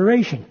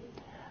consideration.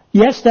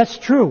 Yes, that's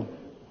true.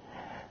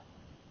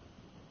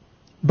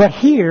 But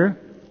here,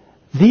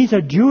 these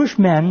are Jewish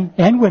men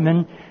and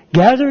women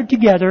gathered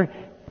together,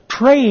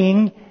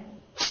 praying,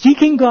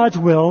 seeking God's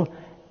will,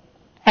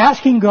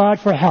 asking God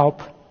for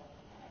help,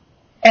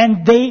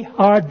 and they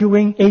are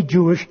doing a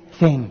Jewish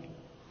thing.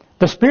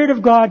 The Spirit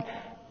of God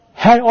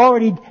had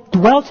already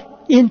dwelt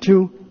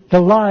into the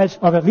lives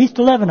of at least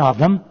 11 of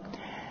them,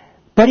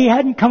 but He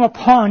hadn't come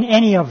upon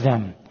any of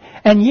them.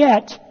 And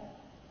yet,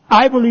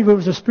 I believe it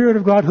was the Spirit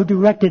of God who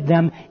directed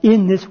them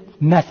in this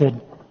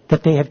method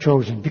that they have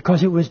chosen,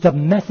 because it was the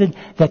method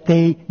that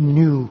they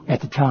knew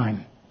at the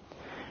time.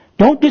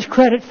 Don't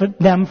discredit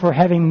them for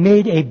having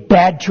made a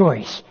bad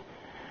choice.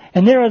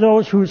 And there are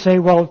those who say,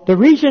 well, the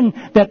reason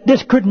that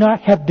this could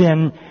not have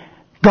been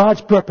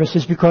God's purpose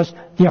is because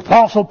the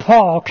Apostle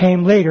Paul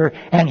came later,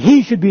 and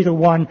he should be the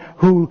one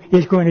who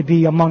is going to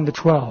be among the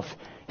 12.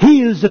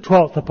 He is the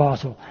 12th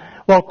apostle.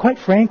 Well, quite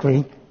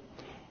frankly,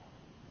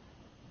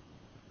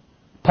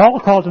 Paul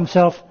called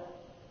himself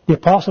the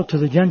apostle to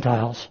the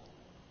Gentiles.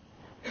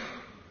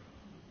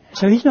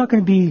 So he's not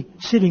going to be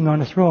sitting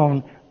on a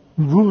throne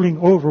ruling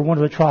over one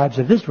of the tribes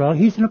of Israel.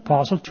 He's an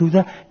apostle to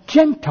the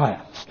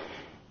Gentiles.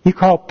 He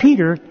called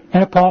Peter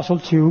an apostle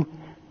to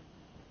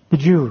the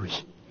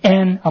Jews,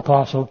 an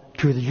apostle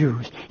to the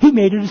Jews. He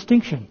made a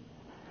distinction.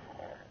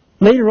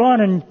 Later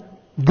on in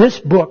this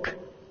book,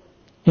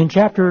 in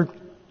chapter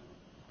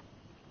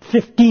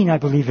 15, I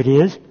believe it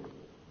is,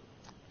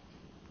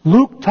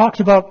 Luke talks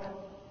about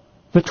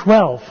the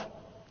 12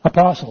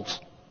 apostles.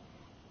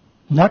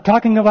 Not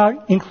talking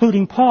about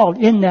including Paul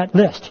in that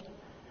list.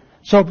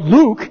 So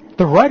Luke,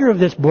 the writer of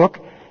this book,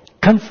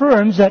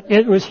 confirms that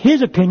it was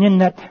his opinion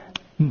that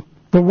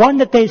the one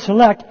that they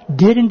select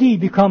did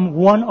indeed become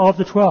one of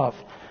the 12.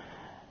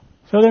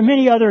 So there are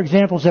many other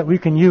examples that we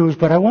can use,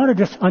 but I want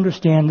to just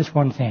understand this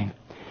one thing.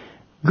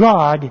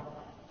 God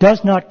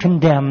does not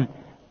condemn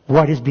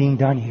what is being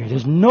done here.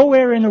 There's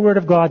nowhere in the Word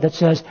of God that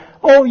says,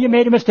 oh, you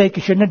made a mistake,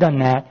 you shouldn't have done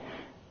that.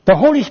 The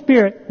Holy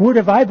Spirit would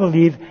have, I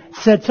believe,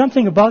 said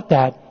something about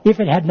that if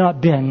it had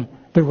not been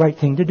the right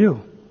thing to do.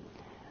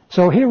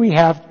 So here we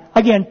have,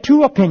 again,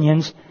 two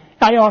opinions.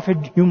 I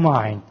offered you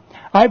mine.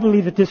 I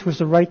believe that this was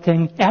the right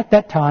thing at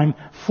that time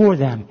for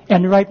them,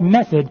 and the right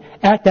method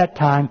at that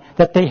time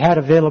that they had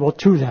available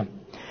to them.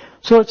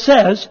 So it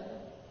says,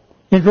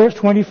 in verse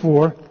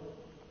 24,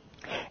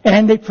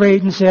 and they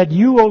prayed and said,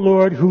 you, O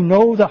Lord, who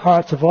know the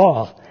hearts of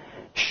all,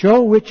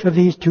 show which of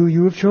these two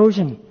you have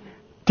chosen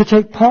to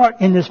take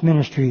part in this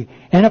ministry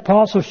and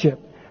apostleship,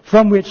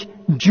 from which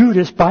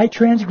Judas by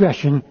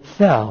transgression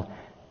fell,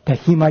 that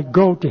he might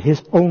go to his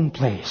own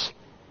place.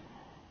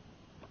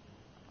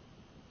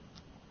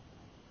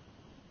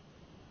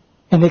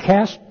 And they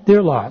cast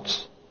their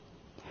lots,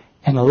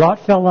 and the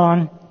lot fell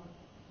on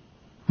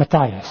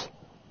Matthias.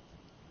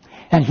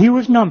 And he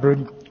was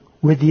numbered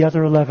with the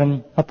other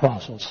 11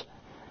 apostles.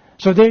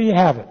 So there you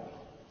have it.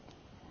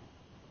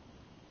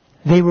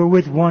 They were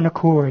with one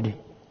accord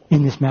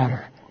in this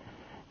matter.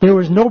 There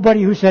was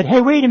nobody who said,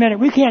 hey, wait a minute,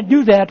 we can't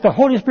do that. The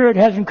Holy Spirit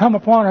hasn't come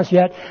upon us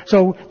yet,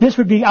 so this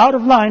would be out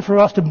of line for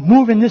us to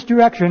move in this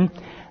direction.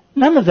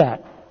 None of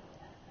that.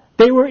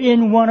 They were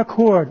in one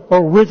accord,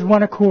 or with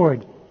one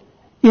accord,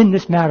 in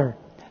this matter.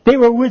 They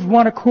were with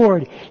one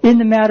accord in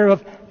the matter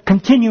of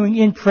continuing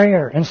in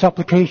prayer and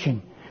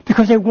supplication,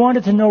 because they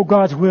wanted to know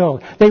God's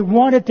will. They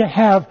wanted to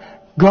have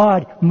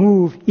God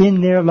move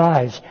in their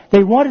lives.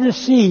 They wanted to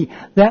see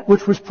that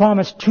which was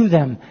promised to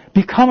them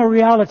become a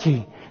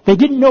reality. They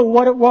didn't know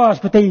what it was,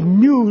 but they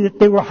knew that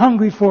they were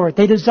hungry for it.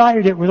 They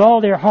desired it with all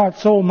their heart,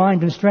 soul,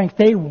 mind, and strength.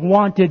 They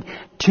wanted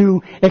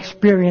to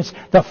experience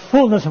the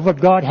fullness of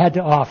what God had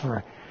to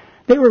offer.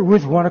 They were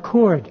with one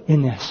accord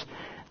in this.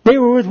 They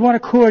were with one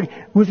accord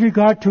with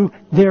regard to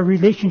their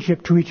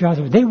relationship to each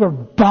other. They were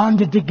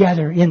bonded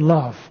together in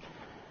love.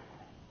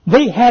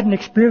 They had an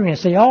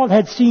experience. They all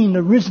had seen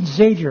the risen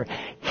Savior.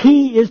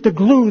 He is the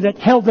glue that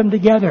held them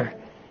together.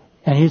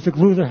 And He's the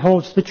glue that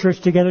holds the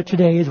church together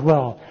today as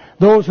well.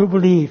 Those who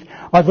believe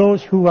are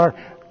those who are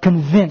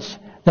convinced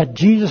that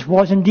Jesus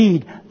was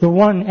indeed the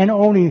one and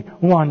only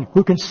one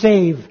who can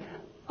save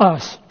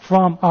us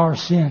from our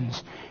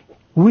sins.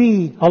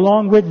 We,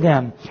 along with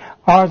them,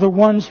 are the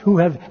ones who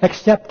have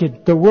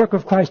accepted the work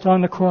of Christ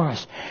on the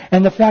cross,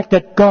 and the fact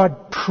that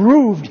God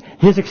proved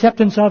His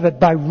acceptance of it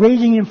by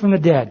raising Him from the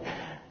dead.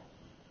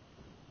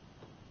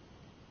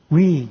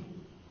 We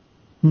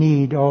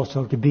need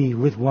also to be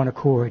with one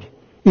accord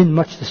in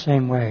much the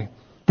same way.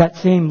 That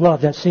same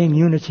love, that same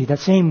unity, that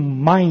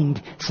same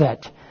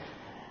mindset,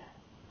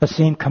 the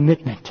same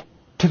commitment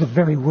to the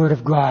very Word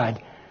of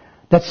God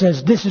that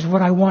says, this is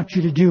what I want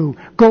you to do.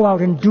 Go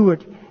out and do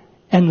it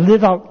and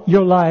live out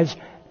your lives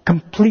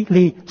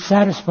completely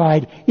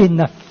satisfied in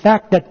the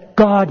fact that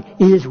God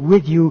is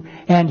with you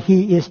and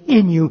He is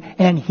in you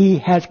and He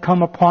has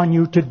come upon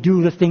you to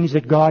do the things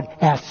that God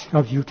asks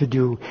of you to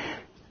do.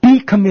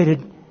 Be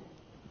committed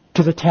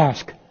to the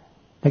task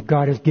that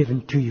God has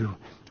given to you.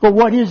 Well,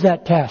 what is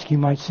that task, you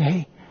might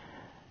say?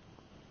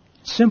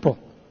 Simple.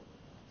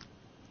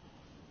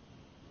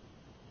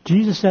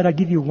 Jesus said, I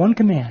give you one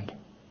command.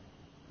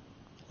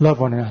 Love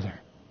one another.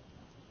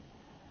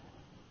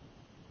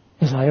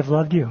 As I have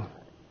loved you.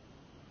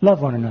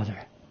 Love one another.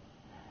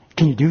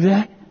 Can you do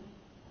that?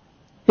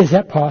 Is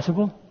that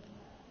possible?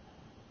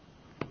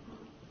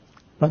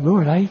 But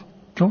Lord, I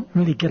don't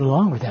really get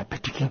along with that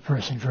particular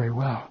person very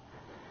well.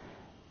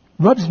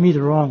 rubs me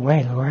the wrong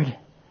way, Lord.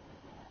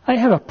 I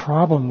have a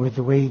problem with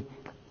the way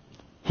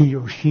he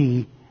or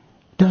she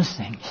does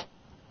things,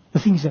 the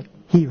things that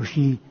he or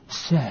she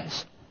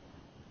says.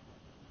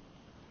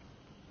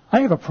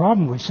 I have a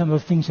problem with some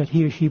of the things that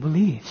he or she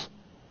believes.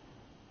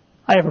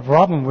 I have a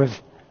problem with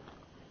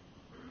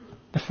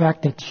the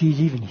fact that she's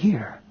even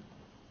here.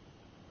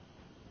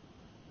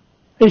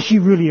 Is she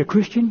really a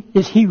Christian?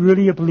 Is he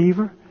really a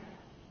believer?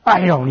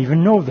 I don't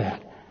even know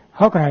that.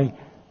 How can I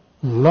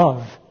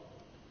love?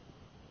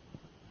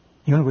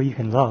 The only way you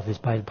can love is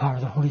by the power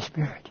of the Holy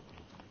Spirit.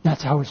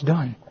 That's how it's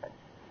done.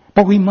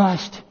 But we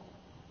must.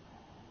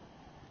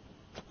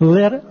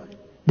 Let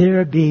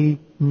there be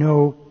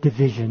no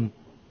division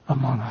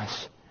among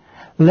us.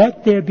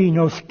 Let there be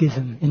no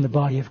schism in the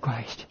body of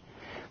Christ.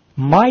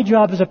 My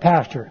job as a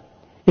pastor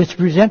is to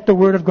present the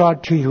Word of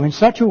God to you in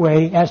such a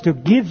way as to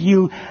give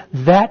you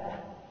that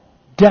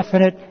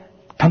definite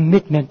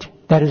commitment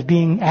that is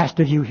being asked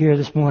of you here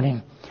this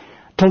morning.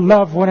 To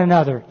love one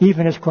another,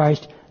 even as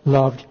Christ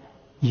loved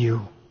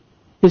you.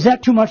 Is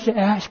that too much to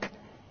ask?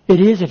 It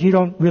is if you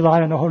don't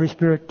rely on the Holy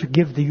Spirit to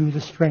give you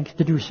the strength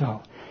to do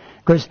so.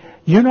 Because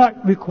you're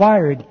not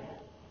required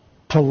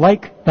to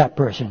like that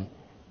person.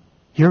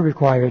 You're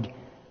required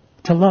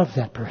to love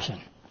that person.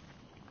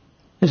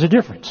 There's a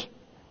difference.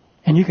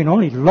 And you can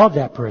only love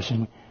that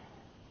person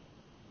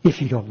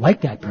if you don't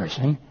like that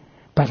person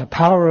by the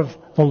power of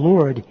the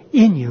Lord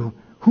in you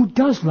who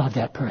does love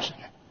that person.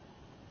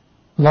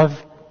 Love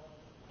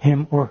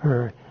him or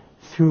her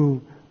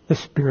through the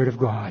Spirit of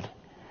God.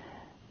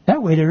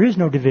 That way there is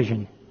no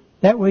division.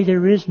 That way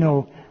there is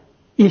no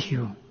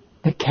issue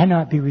that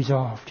cannot be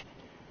resolved.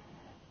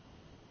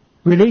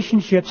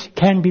 Relationships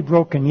can be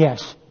broken,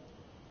 yes.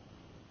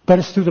 But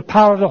it's through the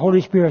power of the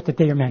Holy Spirit that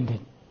they are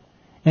mended.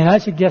 And I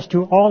suggest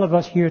to all of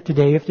us here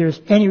today, if there's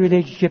any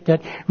relationship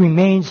that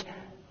remains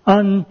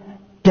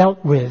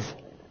undealt with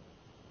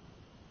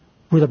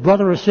a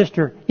brother or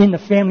sister in the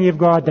family of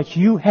God that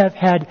you have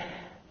had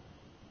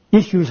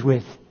issues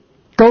with,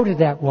 go to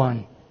that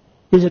one.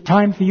 Is it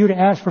time for you to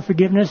ask for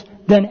forgiveness?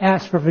 Then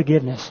ask for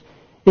forgiveness.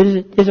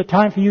 Is it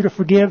time for you to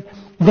forgive?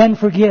 Then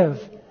forgive.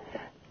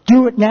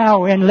 Do it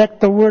now and let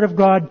the Word of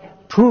God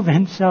prove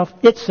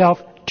itself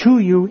to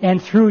you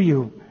and through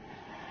you.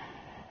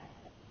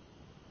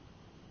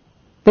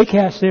 They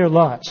cast their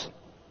lots.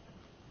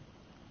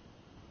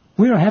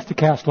 We don't have to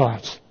cast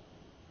lots.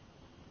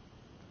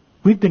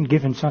 We've been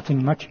given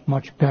something much,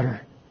 much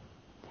better.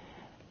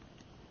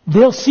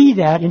 They'll see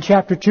that in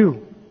chapter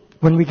 2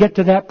 when we get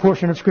to that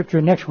portion of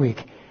Scripture next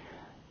week.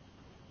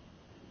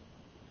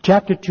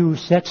 Chapter 2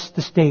 sets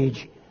the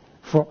stage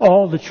for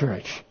all the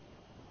church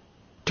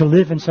to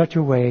live in such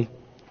a way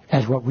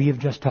as what we have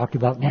just talked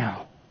about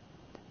now.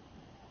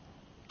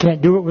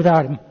 Can't do it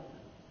without him.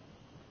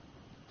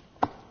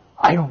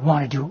 I don't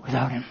want to do it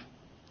without him.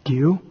 Do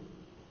you?